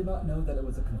 I did not know that it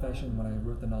was a confession when I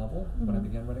wrote the novel. When I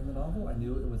began writing the novel, I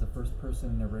knew it was a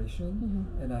first-person narration,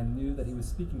 and I knew that he was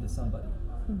speaking to somebody.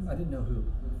 I didn't know who,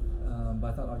 but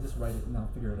I thought I'll just write it and I'll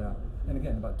figure it out. And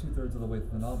again, about 2/3 of the way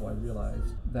through the novel, I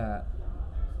realized that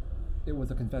it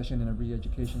was a confession in a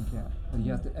re-education camp, that he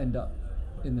has to end up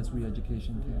in this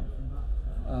re-education camp,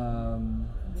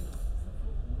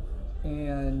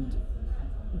 and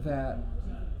that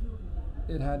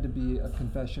it had to be a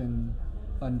confession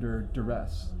under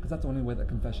duress, because that's the only way that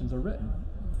confessions are written,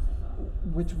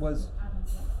 which was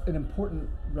an important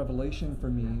revelation for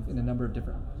me for a number of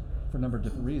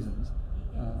different reasons.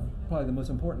 Probably the most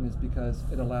important is because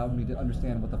it allowed me to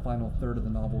understand what the final third of the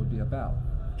novel would be about,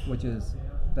 which is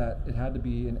that it had to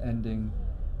be an ending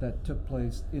that took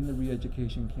place in the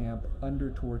re-education camp under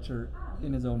torture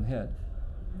in his own head.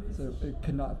 So it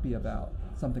could not be about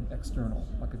something external,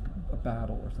 like a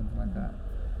battle or something like that.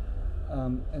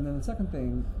 And then the second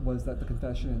thing was that the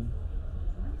confession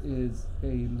is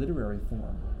a literary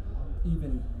form.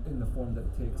 even in the form that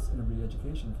it takes in a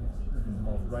re-education camp. It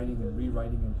involves writing and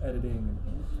rewriting and editing,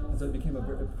 and so it became a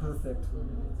very perfect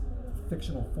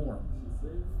fictional form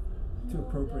to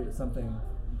appropriate something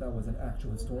that was an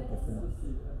actual historical form.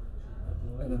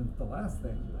 And then the last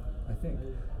thing, I think,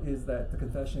 is that the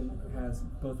confession has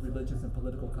both religious and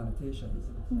political connotations.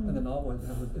 And the novel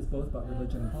is both about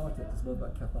religion and politics. It's both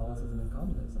about Catholicism and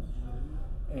communism.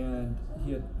 And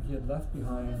he had left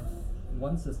behind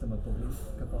one system of belief,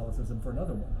 Catholicism, for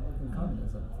another one, in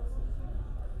communism.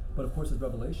 But of course,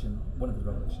 one of his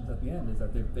revelations at the end is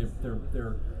that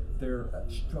they're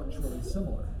structurally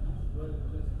similar.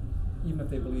 Even if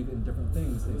they believe in different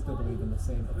things, they still believe in the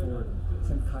same authority,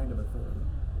 same kind of authority.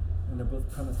 And they're both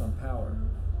premised on power.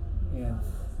 And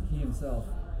he himself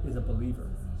is a believer.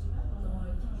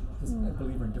 Just a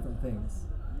believer in different things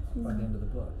by the end of the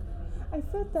book. I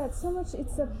felt that so much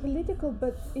it's a political,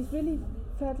 but it really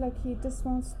felt like he just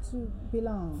wants to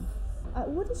belong.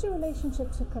 What is your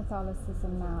relationship to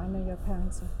Catholicism now? I know your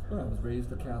parents are... I was raised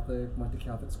a Catholic, went to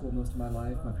Catholic school most of my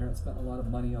life. My parents spent a lot of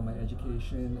money on my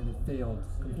education, and it failed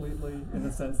completely in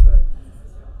the sense that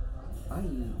I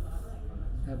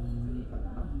have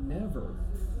never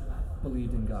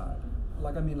believed in God.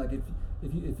 Like, I mean, like if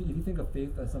you think of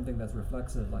faith as something that's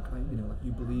reflexive, like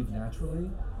you believe naturally,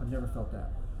 I've never felt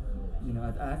that.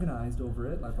 I've agonized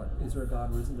over it, like is there a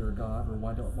God or isn't there a God, or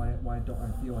why don't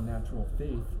I feel a natural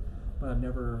faith? But I've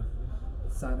never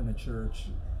sat in a church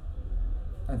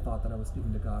and thought that I was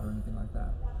speaking to God or anything like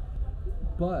that.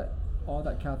 But all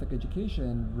that Catholic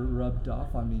education rubbed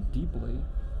off on me deeply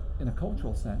in a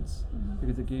cultural sense,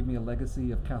 because it gave me a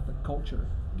legacy of Catholic culture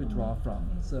to draw from.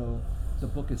 So the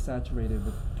book is saturated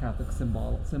with Catholic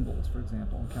symbols, for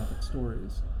example, and Catholic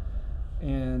stories.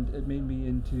 And it made me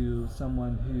into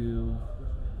someone who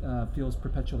feels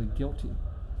perpetually guilty.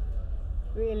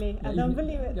 Really? I don't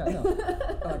believe it. Yeah,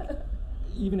 no.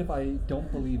 Even if I don't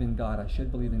believe in God, I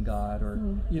should believe in God, or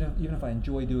even if I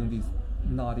enjoy doing these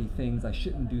naughty things, I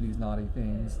shouldn't do these naughty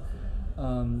things.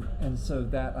 And so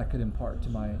that I could impart to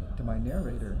my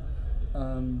narrator.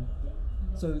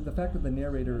 So the fact that the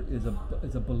narrator is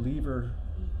a believer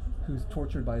who's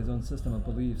tortured by his own system of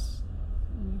beliefs,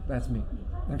 that's me.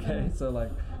 Okay, so like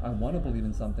I want to believe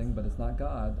in something, but it's not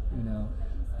God,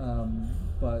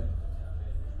 but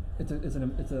it's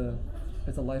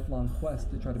a lifelong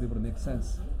quest to try to be able to make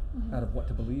sense out of what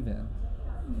to believe in,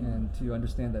 and to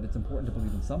understand that it's important to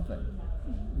believe in something,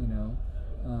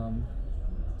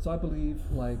 So I believe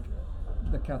like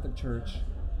the Catholic Church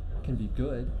can be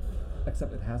good,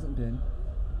 except it hasn't been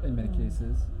in many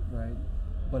cases, right?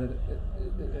 But it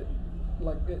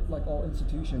like all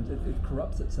institutions, it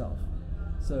corrupts itself.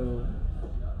 So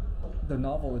the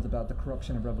novel is about the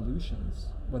corruption of revolutions,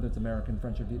 whether it's American,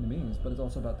 French, or Vietnamese, but it's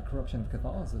also about the corruption of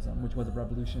Catholicism, which was a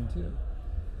revolution too.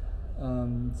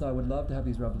 So I would love to have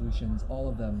these revolutions, all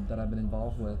of them that I've been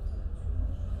involved with,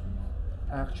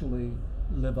 actually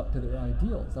live up to their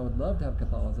ideals. I would love to have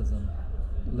Catholicism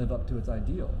live up to its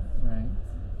ideal, right?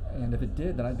 And if it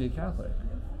did, then I'd be a Catholic.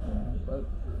 But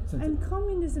and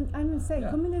communism, I must say,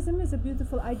 communism is a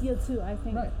beautiful ideal too, I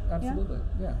think. Right, absolutely,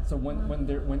 yeah. So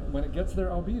when it gets there,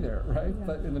 I'll be there, right? Yeah.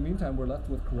 But in the meantime, we're left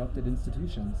with corrupted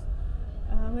institutions.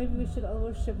 Maybe we should all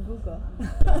worship Google.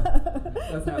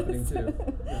 That's happening too.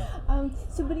 Yeah.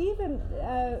 So, but even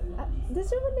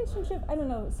does your relationship? I don't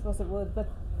know. I suppose it would, but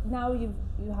now you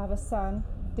have a son.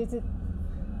 Did it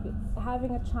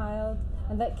having a child?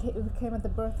 And that came at the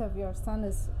birth of your son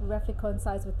is roughly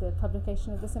coincides with the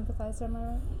publication of the Sympathizer, am I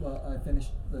right? Well, I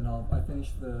finished the novel. I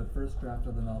finished the first draft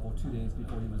of the novel 2 days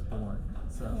before he was born.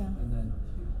 So, and then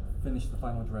finished the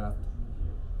final draft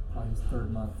by his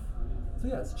 3rd month. So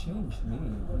yeah, it's changed me,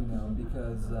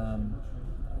 because I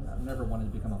never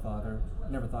wanted to become a father. I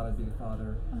never thought I'd be a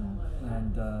father,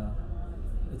 and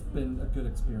it's been a good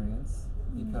experience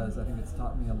because I think it's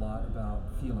taught me a lot about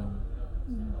feeling.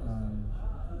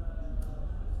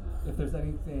 If there's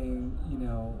anything,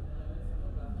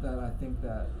 that I think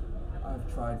that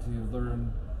I've tried to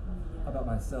learn about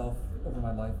myself over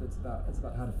my life, it's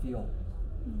about how to feel.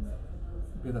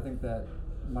 Because I think that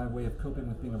my way of coping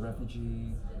with being a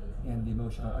refugee and the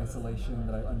emotional isolation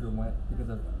that I underwent because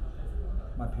of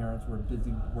my parents were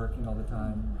busy working all the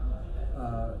time,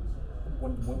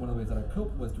 one of the ways that I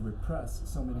coped was to repress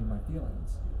so many of my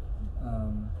feelings.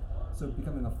 So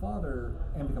becoming a father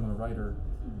and becoming a writer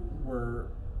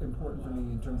were important for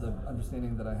me in terms of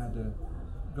understanding that I had to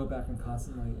go back and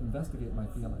constantly investigate my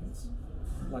feelings.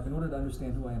 Like in order to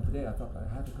understand who I am today, I felt that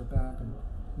I had to go back and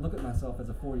look at myself as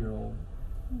a 4-year-old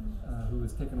who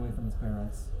was taken away from his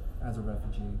parents as a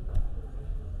refugee,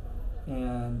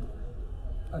 and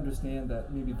understand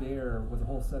that maybe there was a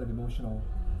whole set of emotional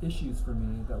issues for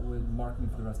me that would mark me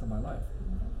for the rest of my life.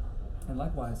 And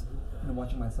likewise,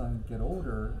 watching my son get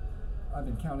older, I've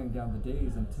been counting down the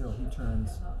days until he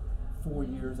turns 4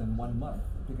 years and 1 month,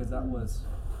 because that was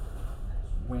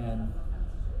when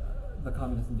the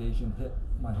communist invasion hit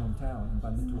my hometown in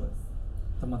Bandutua.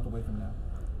 It's a month away from now.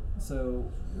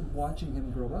 So watching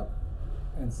him grow up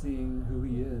and seeing who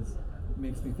he is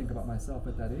makes me think about myself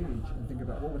at that age and think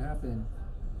about what would happen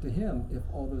to him if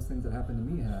all those things that happened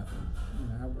to me happened.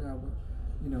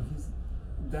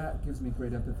 That gives me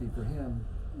great empathy for him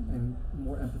and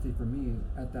more empathy for me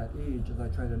at that age as I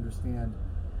try to understand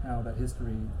how that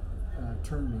history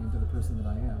turned me into the person that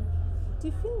I am. Do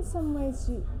you feel in some ways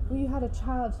you had a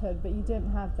childhood, but you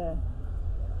didn't have the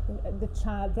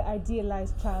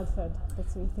idealized childhood?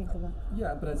 That's what you think about.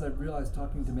 Yeah, but as I've realized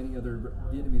talking to many other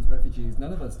Vietnamese refugees,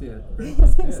 none of us did.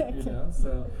 Yes, exactly.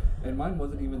 So, and mine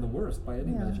wasn't even the worst by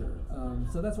any measure.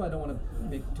 So that's why I don't want to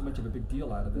make too much of a big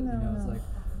deal out of it. It's like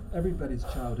everybody's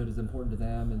childhood is important to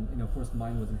them, and of course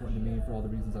mine was important to me for all the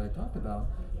reasons that I talked about.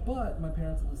 But my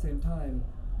parents at the same time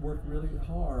worked really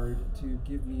hard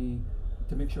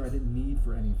to make sure I didn't need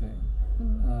for anything.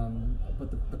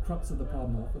 But the crux of the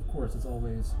problem, of course, is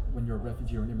always when you're a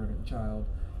refugee or an immigrant child,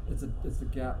 it's the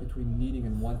gap between needing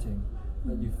and wanting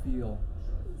that you feel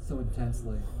so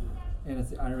intensely. And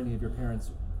it's the irony of your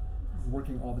parents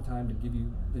working all the time to give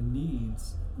you the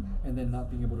needs and then not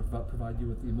being able to provide you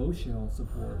with the emotional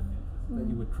support that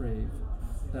you would crave.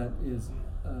 That is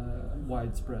a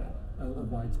widespread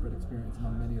experience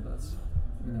among many of us.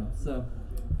 So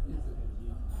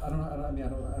I don't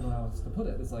know how else to put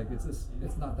it. It's like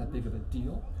it's not that big of a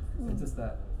deal. It's just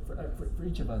that for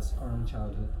each of us, our own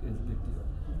childhood is a big deal.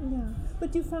 Yeah,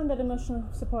 but you found that emotional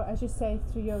support, as you say,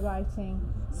 through your writing.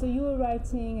 So you were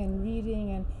writing and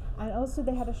reading, and also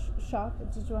they had a shop.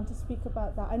 Did you want to speak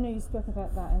about that? I know you spoke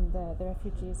about that and the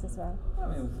refugees as well. I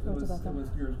mean, it was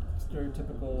your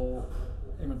stereotypical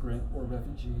immigrant or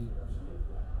refugee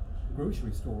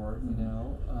grocery store.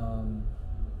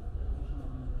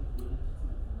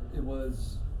 It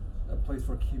was a place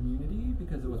for community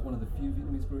because it was one of the few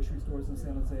Vietnamese grocery stores in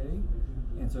San Jose,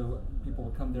 and so people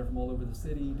would come there from all over the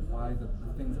city to buy the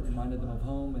things that reminded them of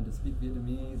home and to speak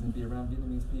Vietnamese and be around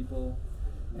Vietnamese people,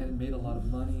 and it made a lot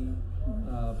of money,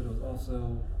 but it was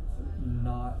also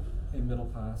not a middle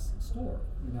class store.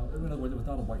 In other words, it was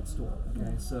not a white store.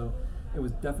 Okay, so it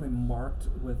was definitely marked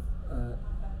with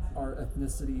our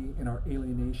ethnicity and our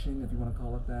alienation, if you want to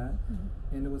call it that,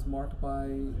 and it was marked by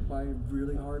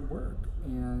really hard work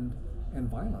and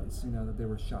violence. That they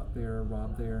were shot there,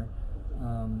 robbed there,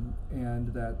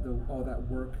 and that all that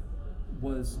work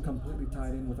was completely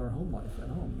tied in with our home life at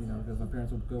home. Because my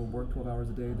parents would go work 12 hours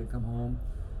a day, they'd come home,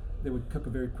 they would cook a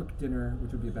very quick dinner,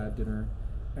 which would be a bad dinner,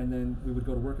 and then we would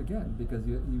go to work again because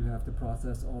you have to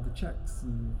process all the checks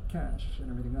and cash and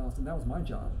everything else, and that was my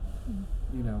job.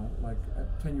 Like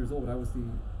at 10 years old, I was the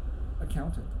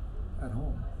accountant at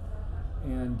home,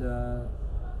 and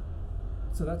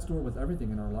so that store was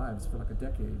everything in our lives for like a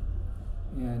decade,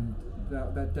 and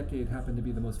that decade happened to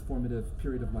be the most formative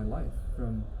period of my life,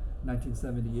 from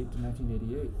 1978 to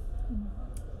 1988.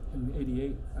 In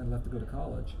 '88, I left to go to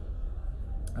college.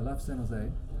 I left San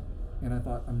Jose, and I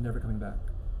thought, I'm never coming back.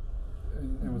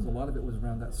 And a lot of it was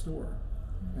around that store,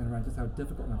 and around just how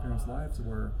difficult my parents' lives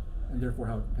were, and therefore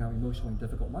how emotionally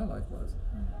difficult my life was.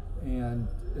 And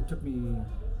it took me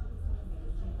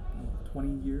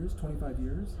 25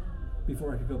 years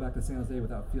before I could go back to San Jose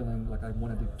without feeling like I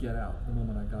wanted to get out the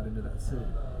moment I got into that city.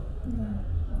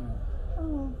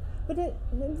 Oh, but there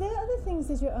are other things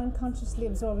that you're unconsciously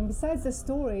absorbing besides the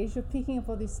stories. You're picking up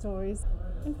all these stories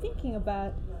and thinking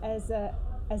about as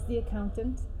the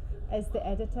accountant, as the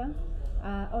editor,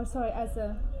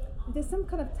 there's some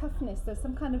kind of toughness, there's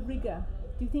some kind of rigor.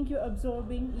 Do you think you're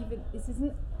absorbing this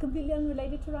isn't completely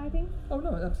unrelated to writing? Oh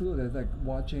no, absolutely. It's like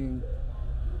watching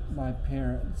my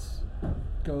parents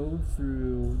go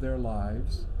through their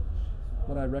lives.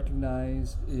 What I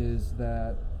recognized is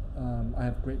that I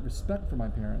have great respect for my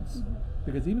parents,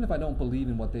 because even if I don't believe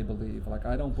in what they believe, like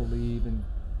I don't believe in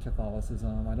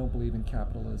Catholicism, I don't believe in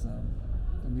capitalism,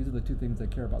 and these are the two things I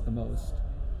care about the most,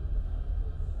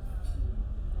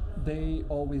 they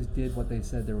always did what they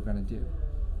said they were going to do.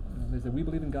 They said, we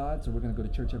believe in God, so we're going to go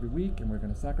to church every week, and we're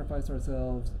going to sacrifice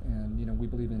ourselves, and we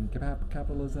believe in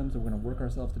capitalism, so we're going to work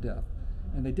ourselves to death.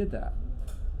 And they did that,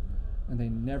 and they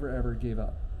never ever gave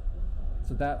up.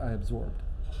 So that I absorbed.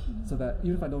 So that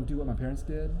even if I don't do what my parents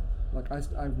did, like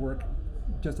I work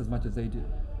just as much as they do.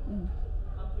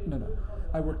 No,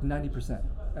 I work 90%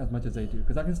 as much as they do,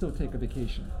 because I can still take a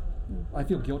vacation. I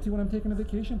feel guilty when I'm taking a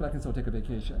vacation, but I can still take a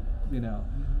vacation,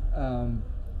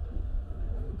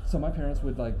 So my parents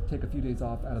would like take a few days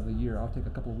off out of the year. I'll take a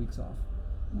couple of weeks off,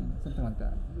 something like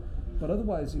that. But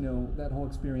otherwise, that whole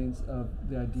experience of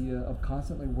the idea of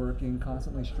constantly working,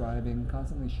 constantly striving,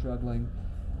 constantly struggling,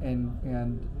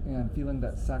 and feeling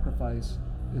that sacrifice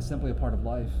is simply a part of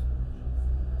life,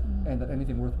 and that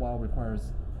anything worthwhile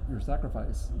requires your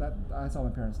sacrifice. That I saw my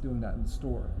parents doing that in the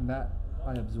store, and that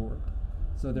I absorbed.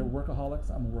 So they're workaholics.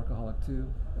 I'm a workaholic too.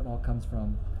 It all comes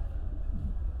from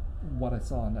what I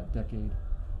saw in that decade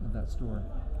of that store.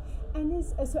 And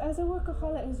so as a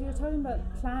workaholic, as you're talking about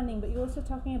planning, but you're also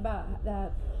talking about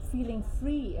feeling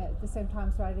free at the same time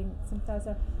as writing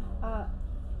Sympathizer.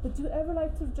 But do you ever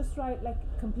like to just write like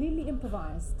completely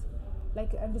improvised?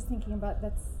 Like I'm just thinking about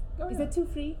is that too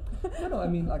free? No. I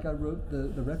mean, like I wrote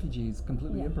the Refugees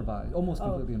completely improvised, almost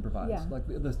completely improvised. Yeah.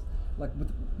 Like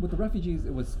with the Refugees,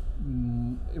 it was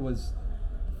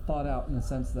thought out in the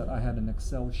sense that I had an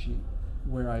Excel sheet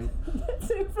where I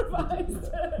That's improvised.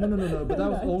 No. But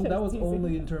that was teasing.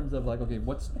 only in terms of like, okay,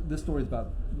 this story is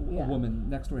about a woman,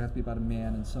 next story has to be about a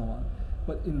man, and so on.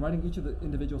 But in writing each of the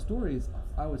individual stories,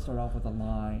 I would start off with a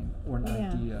line or an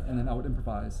idea, and then I would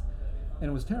improvise, and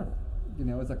it was terrible. It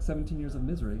was like 17 years of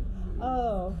misery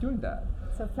doing that.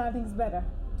 So planning's better.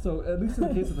 So at least in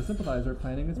the case of the Sympathizer,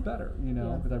 planning is better,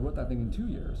 because I wrote that thing in 2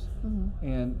 years.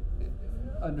 And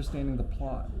understanding the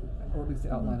plot, or at least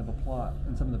the outline of a plot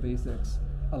and some of the basics,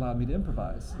 allowed me to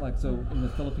improvise. Like, so in the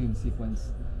Philippine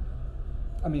sequence,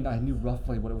 I mean, I knew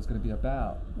roughly what it was going to be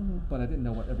about, but I didn't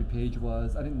know what every page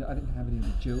was. I didn't have any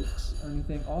jokes or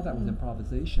anything. All that was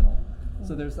improvisational.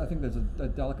 So I think there's a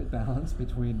delicate balance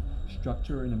between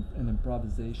structure and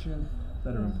improvisation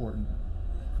that are important.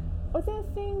 Are there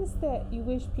things that you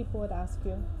wish people would ask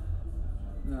you?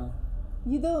 No.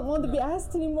 You don't want to be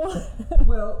asked anymore?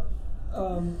 Well,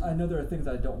 I know there are things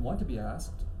I don't want to be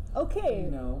asked. Okay.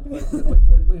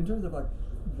 But in terms of like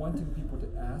wanting people to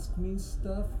ask me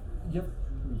stuff,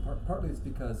 partly it's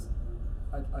because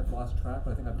I've lost track,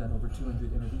 but I think I've done over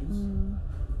 200 interviews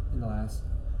in the last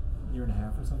year and a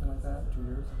half or something like that, 2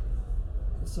 years.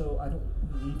 So I don't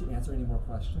need to answer any more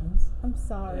questions. I'm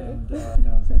sorry.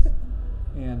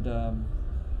 And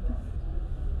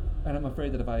and I'm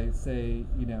afraid that if I say,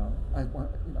 I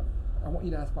want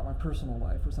you to ask about my personal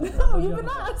life or something. No, you've been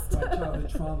asked. My childhood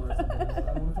trauma or something. I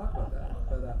don't want to talk about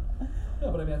that.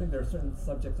 But I mean, I think there are certain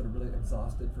subjects that are really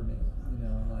exhausted for me.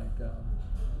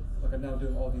 Like I'm now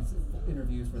doing all these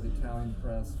interviews for the Italian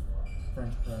press,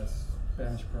 French press,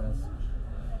 Spanish press.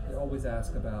 They always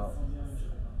ask about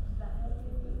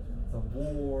the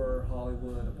war,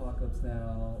 Hollywood, Apocalypse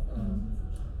Now.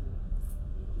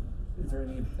 Is there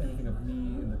anything of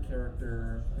me in the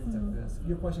character, things like this?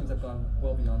 Your questions have gone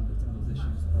well beyond some of those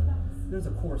issues, but there's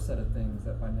a core set of things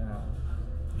that by now,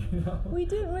 We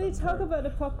didn't really talk about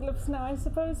Apocalypse Now, I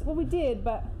suppose. Well, we did,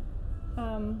 but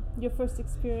your first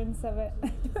experience of it.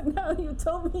 Now you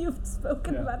told me you've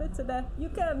spoken about it today. You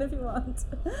can if you want.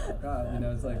 God,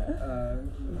 it's like, I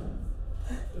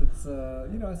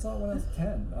saw it when I was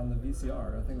 10 on the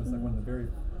VCR. I think it was like one of the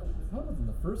probably wasn't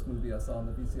the first movie I saw on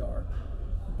the VCR.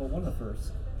 But one of the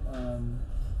first,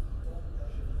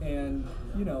 and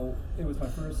it was my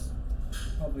first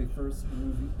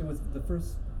movie. It was the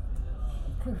first.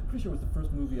 I'm pretty sure it was the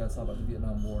first movie I saw about the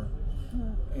Vietnam War,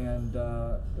 and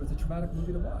it was a traumatic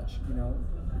movie to watch.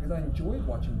 Because I enjoyed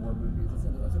watching war movies. I've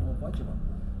seen a whole bunch of them,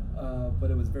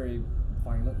 but it was a very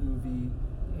violent movie,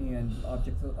 and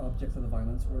objects of the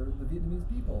violence were the Vietnamese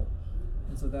people.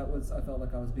 And so I felt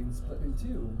like I was being split in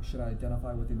two. Should I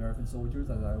identify with the American soldiers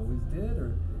as I always did,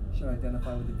 or should I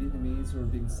identify with the Vietnamese who were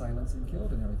being silenced and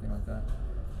killed and everything like that?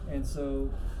 And so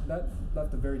that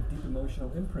left a very deep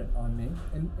emotional imprint on me,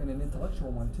 and an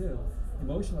intellectual one too.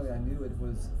 Emotionally, I knew it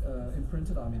was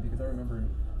imprinted on me because I remember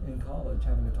in college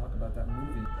having to talk about that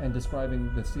movie and describing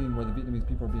the scene where the Vietnamese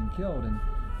people are being killed and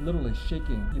literally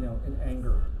shaking, in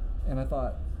anger. And I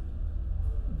thought,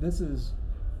 this is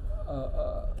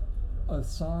a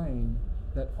sign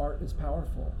that art is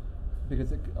powerful,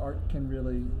 because art can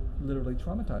really literally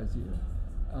traumatize you,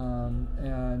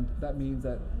 and that means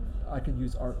that I could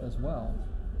use art as well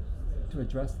to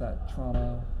address that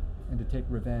trauma and to take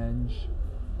revenge.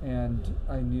 And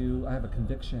I have a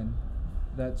conviction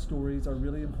that stories are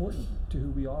really important to who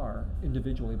we are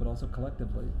individually but also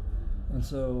collectively, and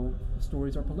so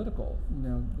stories are political.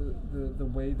 The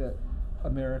way that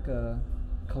America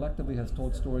collectively has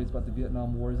told stories about the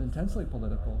Vietnam War is intensely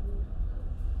political,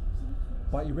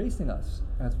 by erasing us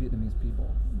as Vietnamese people,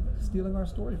 stealing our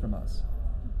story from us.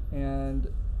 And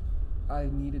I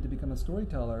needed to become a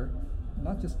storyteller,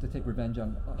 not just to take revenge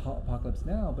on Apocalypse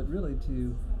Now, but really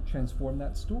to transform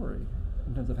that story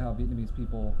in terms of how Vietnamese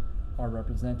people are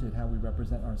represented, how we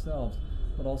represent ourselves,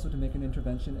 but also to make an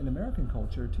intervention in American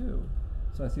culture too.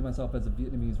 So I see myself as a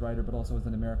Vietnamese writer, but also as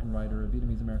an American writer, a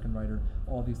Vietnamese American writer.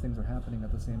 All these things are happening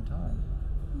at the same time.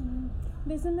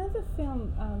 There's another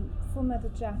film, Full Metal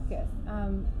Jacket,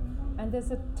 and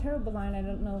there's a terrible line, I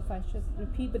don't know if I should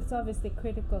repeat, but it's obviously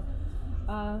critical,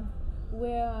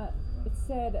 where it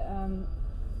said,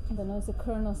 I don't know, it's a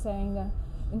colonel saying that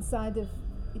inside of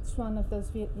each one of those,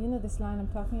 you know this line I'm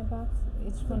talking about?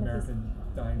 Each The one American of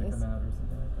these, dying to come out or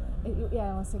something like that.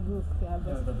 yeah, it was a group, yeah.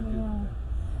 But, Another group,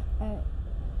 yeah.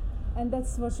 And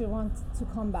that's what you want to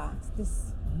combat,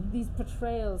 these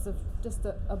portrayals of just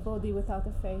a body without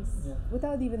a face,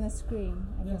 without even a scream,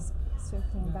 I guess,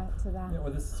 circling back to that. Yeah, or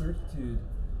this certitude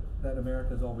that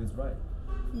America is always right.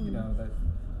 You know, that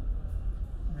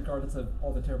regardless of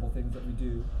all the terrible things that we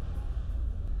do,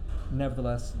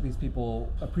 nevertheless, these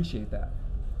people appreciate that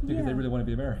because they really want to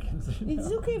be Americans.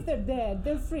 It's okay if they're dead,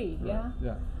 they're free, right.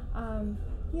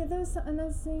 yeah? There's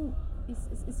another thing,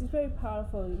 it's very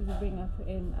powerful you bring up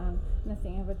in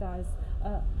Nothing Ever Dies,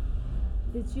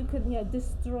 that you could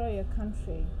destroy a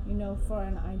country, you know, for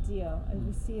an ideal, and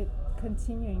we see it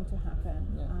continuing to happen.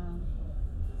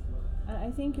 And I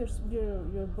think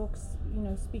your books, you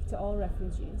know, speak to all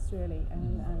refugees really,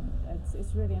 and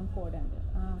it's really important.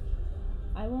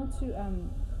 I want to,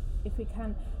 if we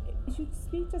can, you should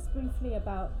speak just briefly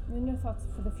about your thoughts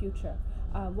for the future.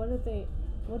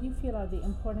 What do you feel are the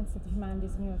importance of the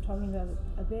humanities? And you were talking about it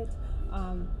a bit.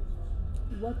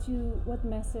 What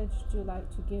message do you like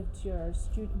to give to your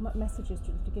what messages do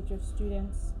you like to give to your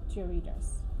students, to your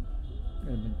readers?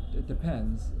 It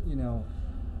depends. You know,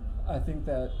 I think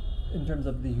that in terms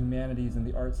of the humanities and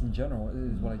the arts in general, it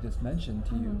is what I just mentioned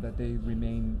to you, that they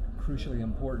remain crucially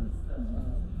important.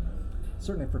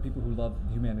 Certainly for people who love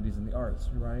the humanities and the arts,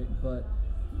 right? But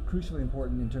crucially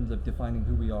important in terms of defining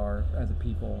who we are as a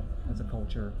people, as a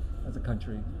culture, as a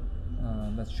country.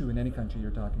 That's true in any country you're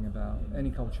talking about,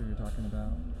 any culture you're talking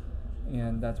about.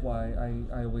 And that's why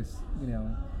I always, you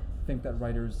know, think that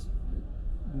writers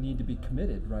need to be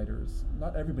committed writers.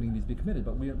 Not everybody needs to be committed,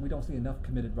 but we don't see enough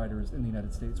committed writers in the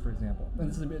United States, for example.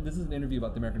 And this is an interview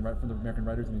about the from the American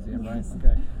Writers Museum, right?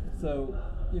 Okay. So,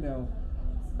 you know,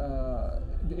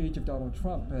 the age of Donald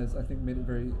Trump has, I think, made it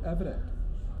very evident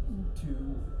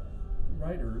to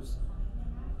writers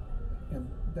and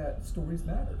that stories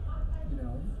matter, you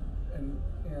know,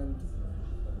 and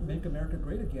Make America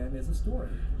Great Again is a story.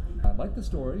 I like the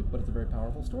story, but it's a very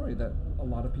powerful story that a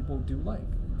lot of people do like.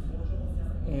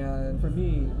 And for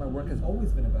me, my work has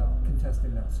always been about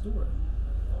contesting that story.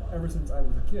 Ever since I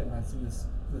was a kid, and I'd seen this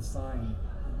sign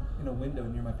in a window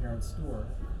near my parents' store,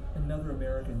 another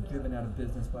American driven out of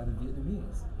business by the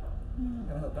Vietnamese.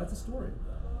 And I thought, that's a story.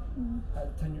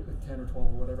 At 10 or 12 or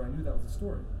whatever, I knew that was a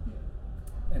story.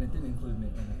 And it didn't include me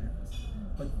and my parents.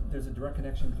 But there's a direct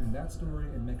connection between that story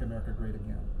and Make America Great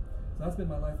Again. So that's been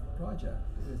my life project,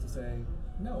 is to say,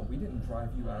 no, we didn't drive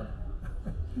you out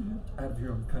of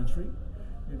your own country.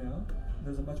 You know,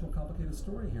 there's a much more complicated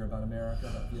story here about America,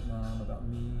 about Vietnam, about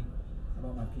me,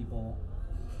 about my people,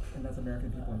 and that's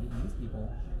American people and Vietnamese people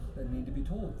that need to be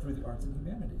told through the arts and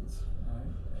humanities,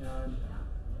 right? And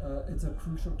it's a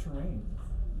crucial terrain,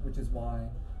 which is why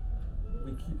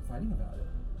we keep fighting about it,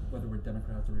 whether we're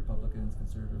Democrats or Republicans,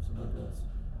 conservatives or liberals.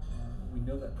 We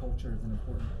know that culture is an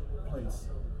important place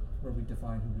where we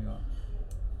define who we are.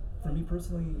 For me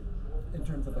personally, in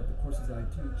terms of like the courses that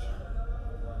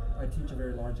I teach a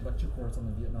very large lecture course on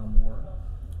the Vietnam War,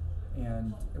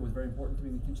 and it was very important to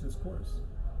me to teach this course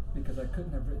because I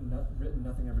couldn't have written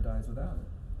Nothing Ever Dies without it,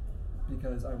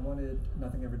 because I wanted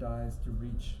Nothing Ever Dies to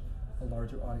reach a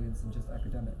larger audience than just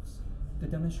academics, to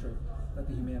demonstrate that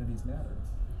the humanities mattered.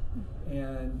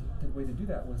 And the way to do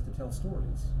that was to tell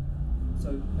stories.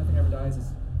 So Nothing Ever Dies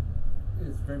is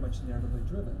very much narratively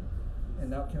driven,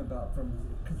 and that came about from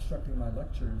constructing my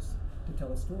lectures to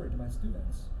tell a story to my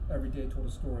students. Every day told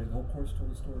a story, the whole course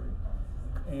told a story.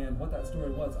 And what that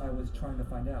story was, I was trying to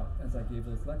find out as I gave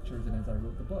those lectures and as I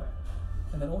wrote the book.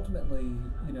 And then ultimately,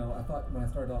 you know, I thought when I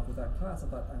started off with that class, I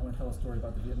thought I want to tell a story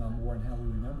about the Vietnam War and how we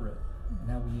remember it, and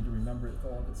how we need to remember it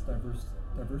for all of its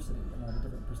diversity and all the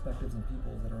different perspectives and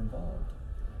peoples that are involved.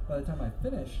 By the time I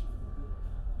finished,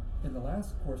 in the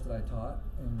last course that I taught,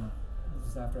 and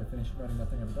this is after I finished writing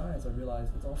Nothing Ever Dies, I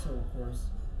realized it's also a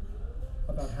course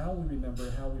about how we remember,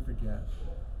 how we forget,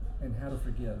 and how to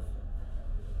forgive.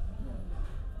 You know,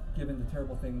 given the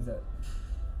terrible things that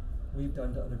we've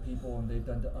done to other people and they've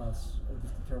done to us, or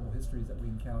just the terrible histories that we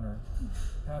encounter,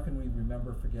 how can we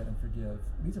remember, forget, and forgive?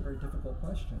 These are very difficult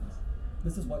questions.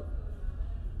 This is what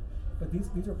But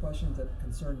these are questions that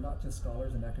concern not just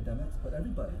scholars and academics, but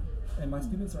everybody. And my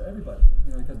students are everybody,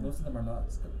 because most of them are not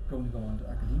going to go on to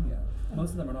academia.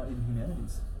 Most of them are not even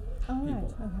humanities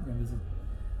people.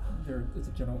 It's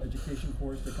a general education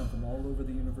course. They come from all over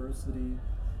the university.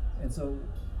 And so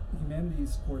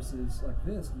humanities courses like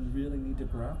this, we really need to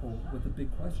grapple with the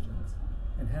big questions.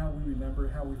 And how we remember,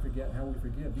 how we forget, how we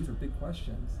forgive. These are big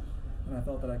questions. And I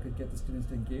felt that I could get the students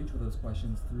to engage with those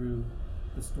questions through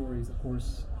the stories, of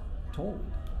course, told.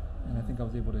 And I think I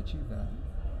was able to achieve that.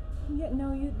 Yeah,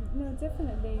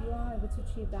 definitely you are able to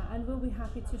achieve that, and we'll be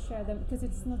happy to share them, because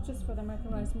it's not just for the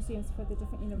American Rights Museums, for the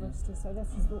different universities, so this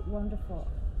is wonderful.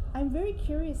 I'm very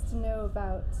curious to know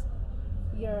about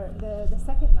the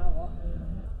second novel.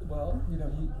 Well,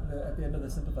 at the end of the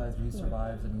Sympathizer, he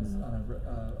survives and he's on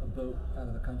a boat out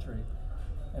of the country,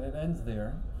 and it ends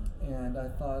there. And I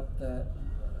thought that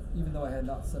even though I had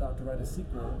not set out to write a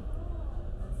sequel,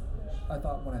 I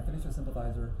thought when I finished the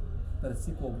Sympathizer that a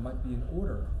sequel might be in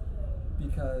order,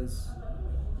 because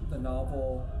the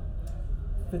novel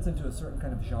fits into a certain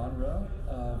kind of genre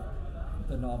of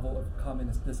the novel of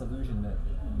communist disillusionment,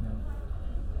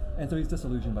 And so he's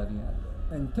disillusioned by the end.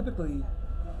 And typically,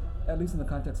 at least in the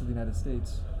context of the United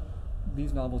States,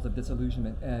 these novels of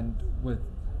disillusionment end with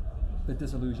the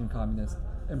disillusioned communist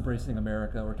embracing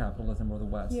America or capitalism or the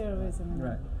West. Heroism.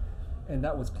 Right. And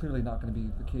that was clearly not going to be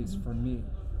the case for me.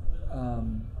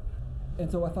 And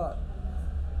so I thought,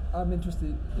 I'm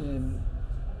interested in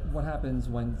what happens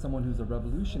when someone who's a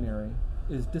revolutionary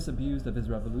is disabused of his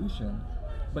revolution,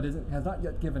 but has not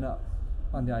yet given up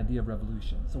on the idea of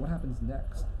revolution. So what happens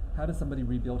next? How does somebody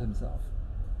rebuild himself?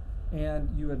 And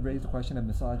you had raised the question of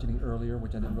misogyny earlier,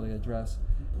 which I didn't really address.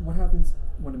 What happens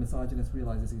when a misogynist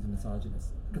realizes he's a misogynist?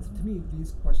 Because to me,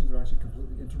 these questions are actually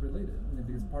completely interrelated.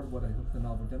 Because part of what I hope the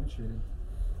novel demonstrated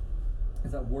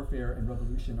is that warfare and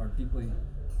revolution are deeply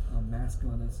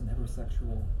masculinist and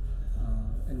heterosexual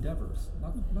endeavors.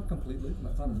 Not completely.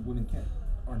 It's not as women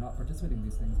are not participating in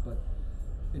these things, but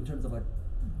in terms of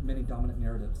many dominant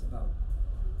narratives about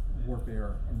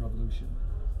warfare and revolution,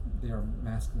 they are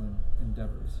masculine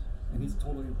endeavors. And he's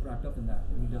totally wrapped up in that,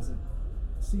 and he doesn't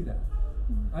see that.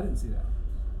 I didn't see that.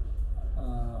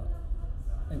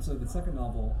 And so the second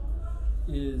novel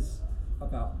is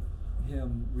about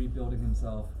him rebuilding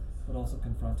himself, but also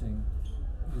confronting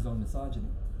his own misogyny,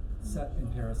 set in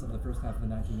Paris of the first half of the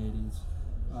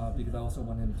 1980s, because I also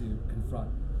want him to confront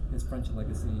his French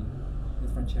legacy,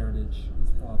 his French heritage,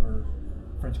 his father,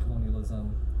 French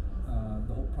colonialism,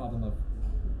 the whole problem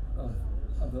of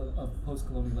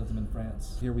post-colonialism in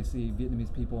France. Here we see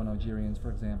Vietnamese people and Algerians, for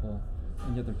example,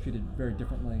 and yet they're treated very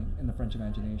differently in the French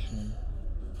imagination.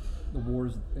 The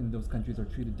wars in those countries are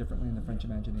treated differently in the French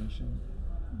imagination.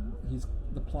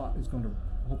 The plot is going to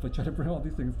hopefully try to bring all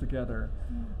these things together.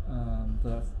 So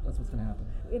that's what's going to happen.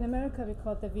 In America, we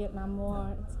call it the Vietnam War.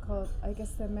 Yeah. It's called, I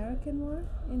guess, the American War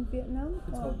in Vietnam?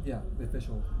 It's called, the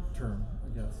official term,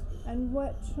 I guess. And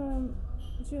what term,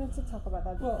 do you have to talk about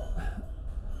that? Well,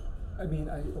 I mean,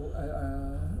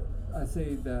 I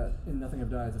say that in Nothing Ever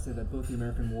Dies, I say that both the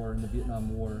American War and the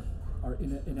Vietnam War are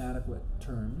inadequate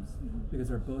terms, because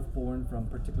they're both born from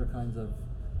particular kinds of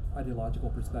ideological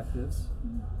perspectives,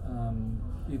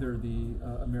 either the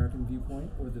American viewpoint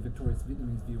or the victorious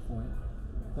Vietnamese viewpoint.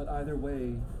 But either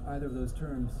way, either of those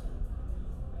terms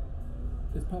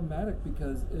is problematic,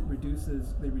 because they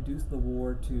reduce the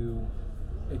war to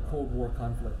a Cold War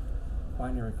conflict,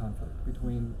 binary conflict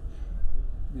between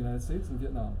the United States and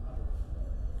Vietnam.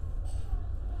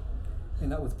 And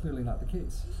that was clearly not the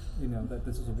case. That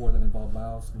this was a war that involved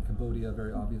Laos and Cambodia,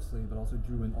 very obviously, but also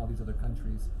drew in all these other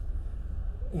countries.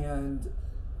 And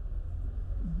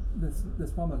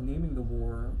this problem of naming the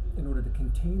war in order to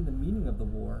contain the meaning of the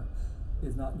war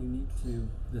is not unique to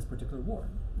this particular war.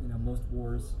 Most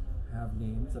wars have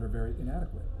names that are very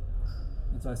inadequate.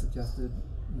 And so I suggested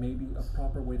maybe a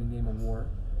proper way to name a war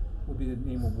would be to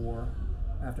name a war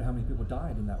after how many people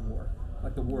died in that war,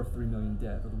 like the War of 3 million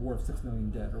dead, or the War of 6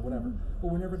 million dead, or whatever.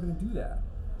 But we're never going to do that,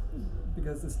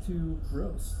 because it's too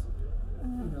gross.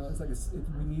 It's like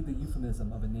we need the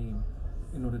euphemism of a name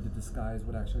in order to disguise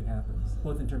what actually happens,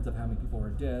 both in terms of how many people are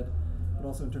dead, but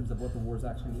also in terms of what the war is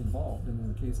actually involved. And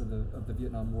in the case of the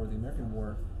Vietnam War, the American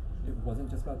War, it wasn't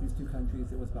just about these two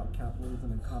countries. It was about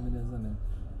capitalism and communism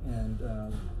and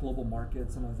global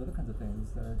markets and all those other kinds of things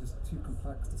that are just too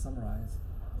complex to summarize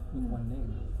with one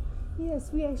name.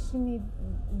 Yes, we actually need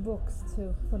books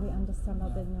to fully understand all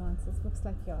the nuances, books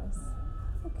like yours.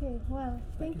 Okay, well,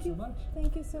 thank you so much.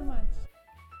 Thank you so much.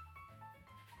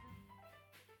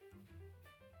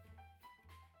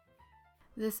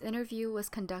 This interview was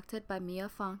conducted by Mia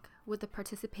Funk with the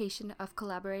participation of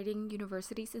collaborating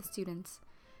universities and students.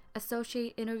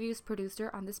 Associate Interviews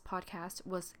producer on this podcast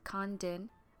was Khan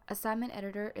Din. Assignment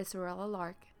editor is Sorella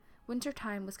Lark.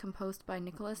 Wintertime was composed by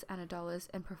Nicholas Anadolus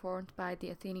and performed by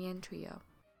the Athenian Trio.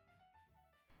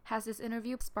 Has this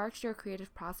interview sparked your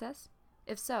creative process?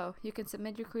 If so, you can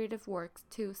submit your creative works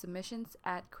to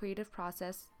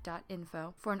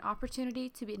submissions@creativeprocess.info for an opportunity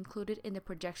to be included in the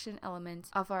projection elements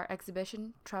of our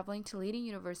exhibition Traveling to Leading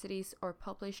Universities or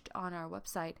published on our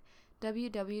website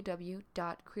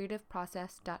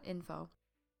www.creativeprocess.info.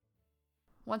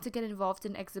 Want to get involved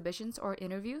in exhibitions or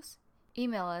interviews?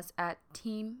 Email us at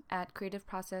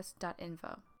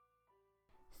team@creativeprocess.info.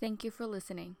 Thank you for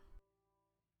listening.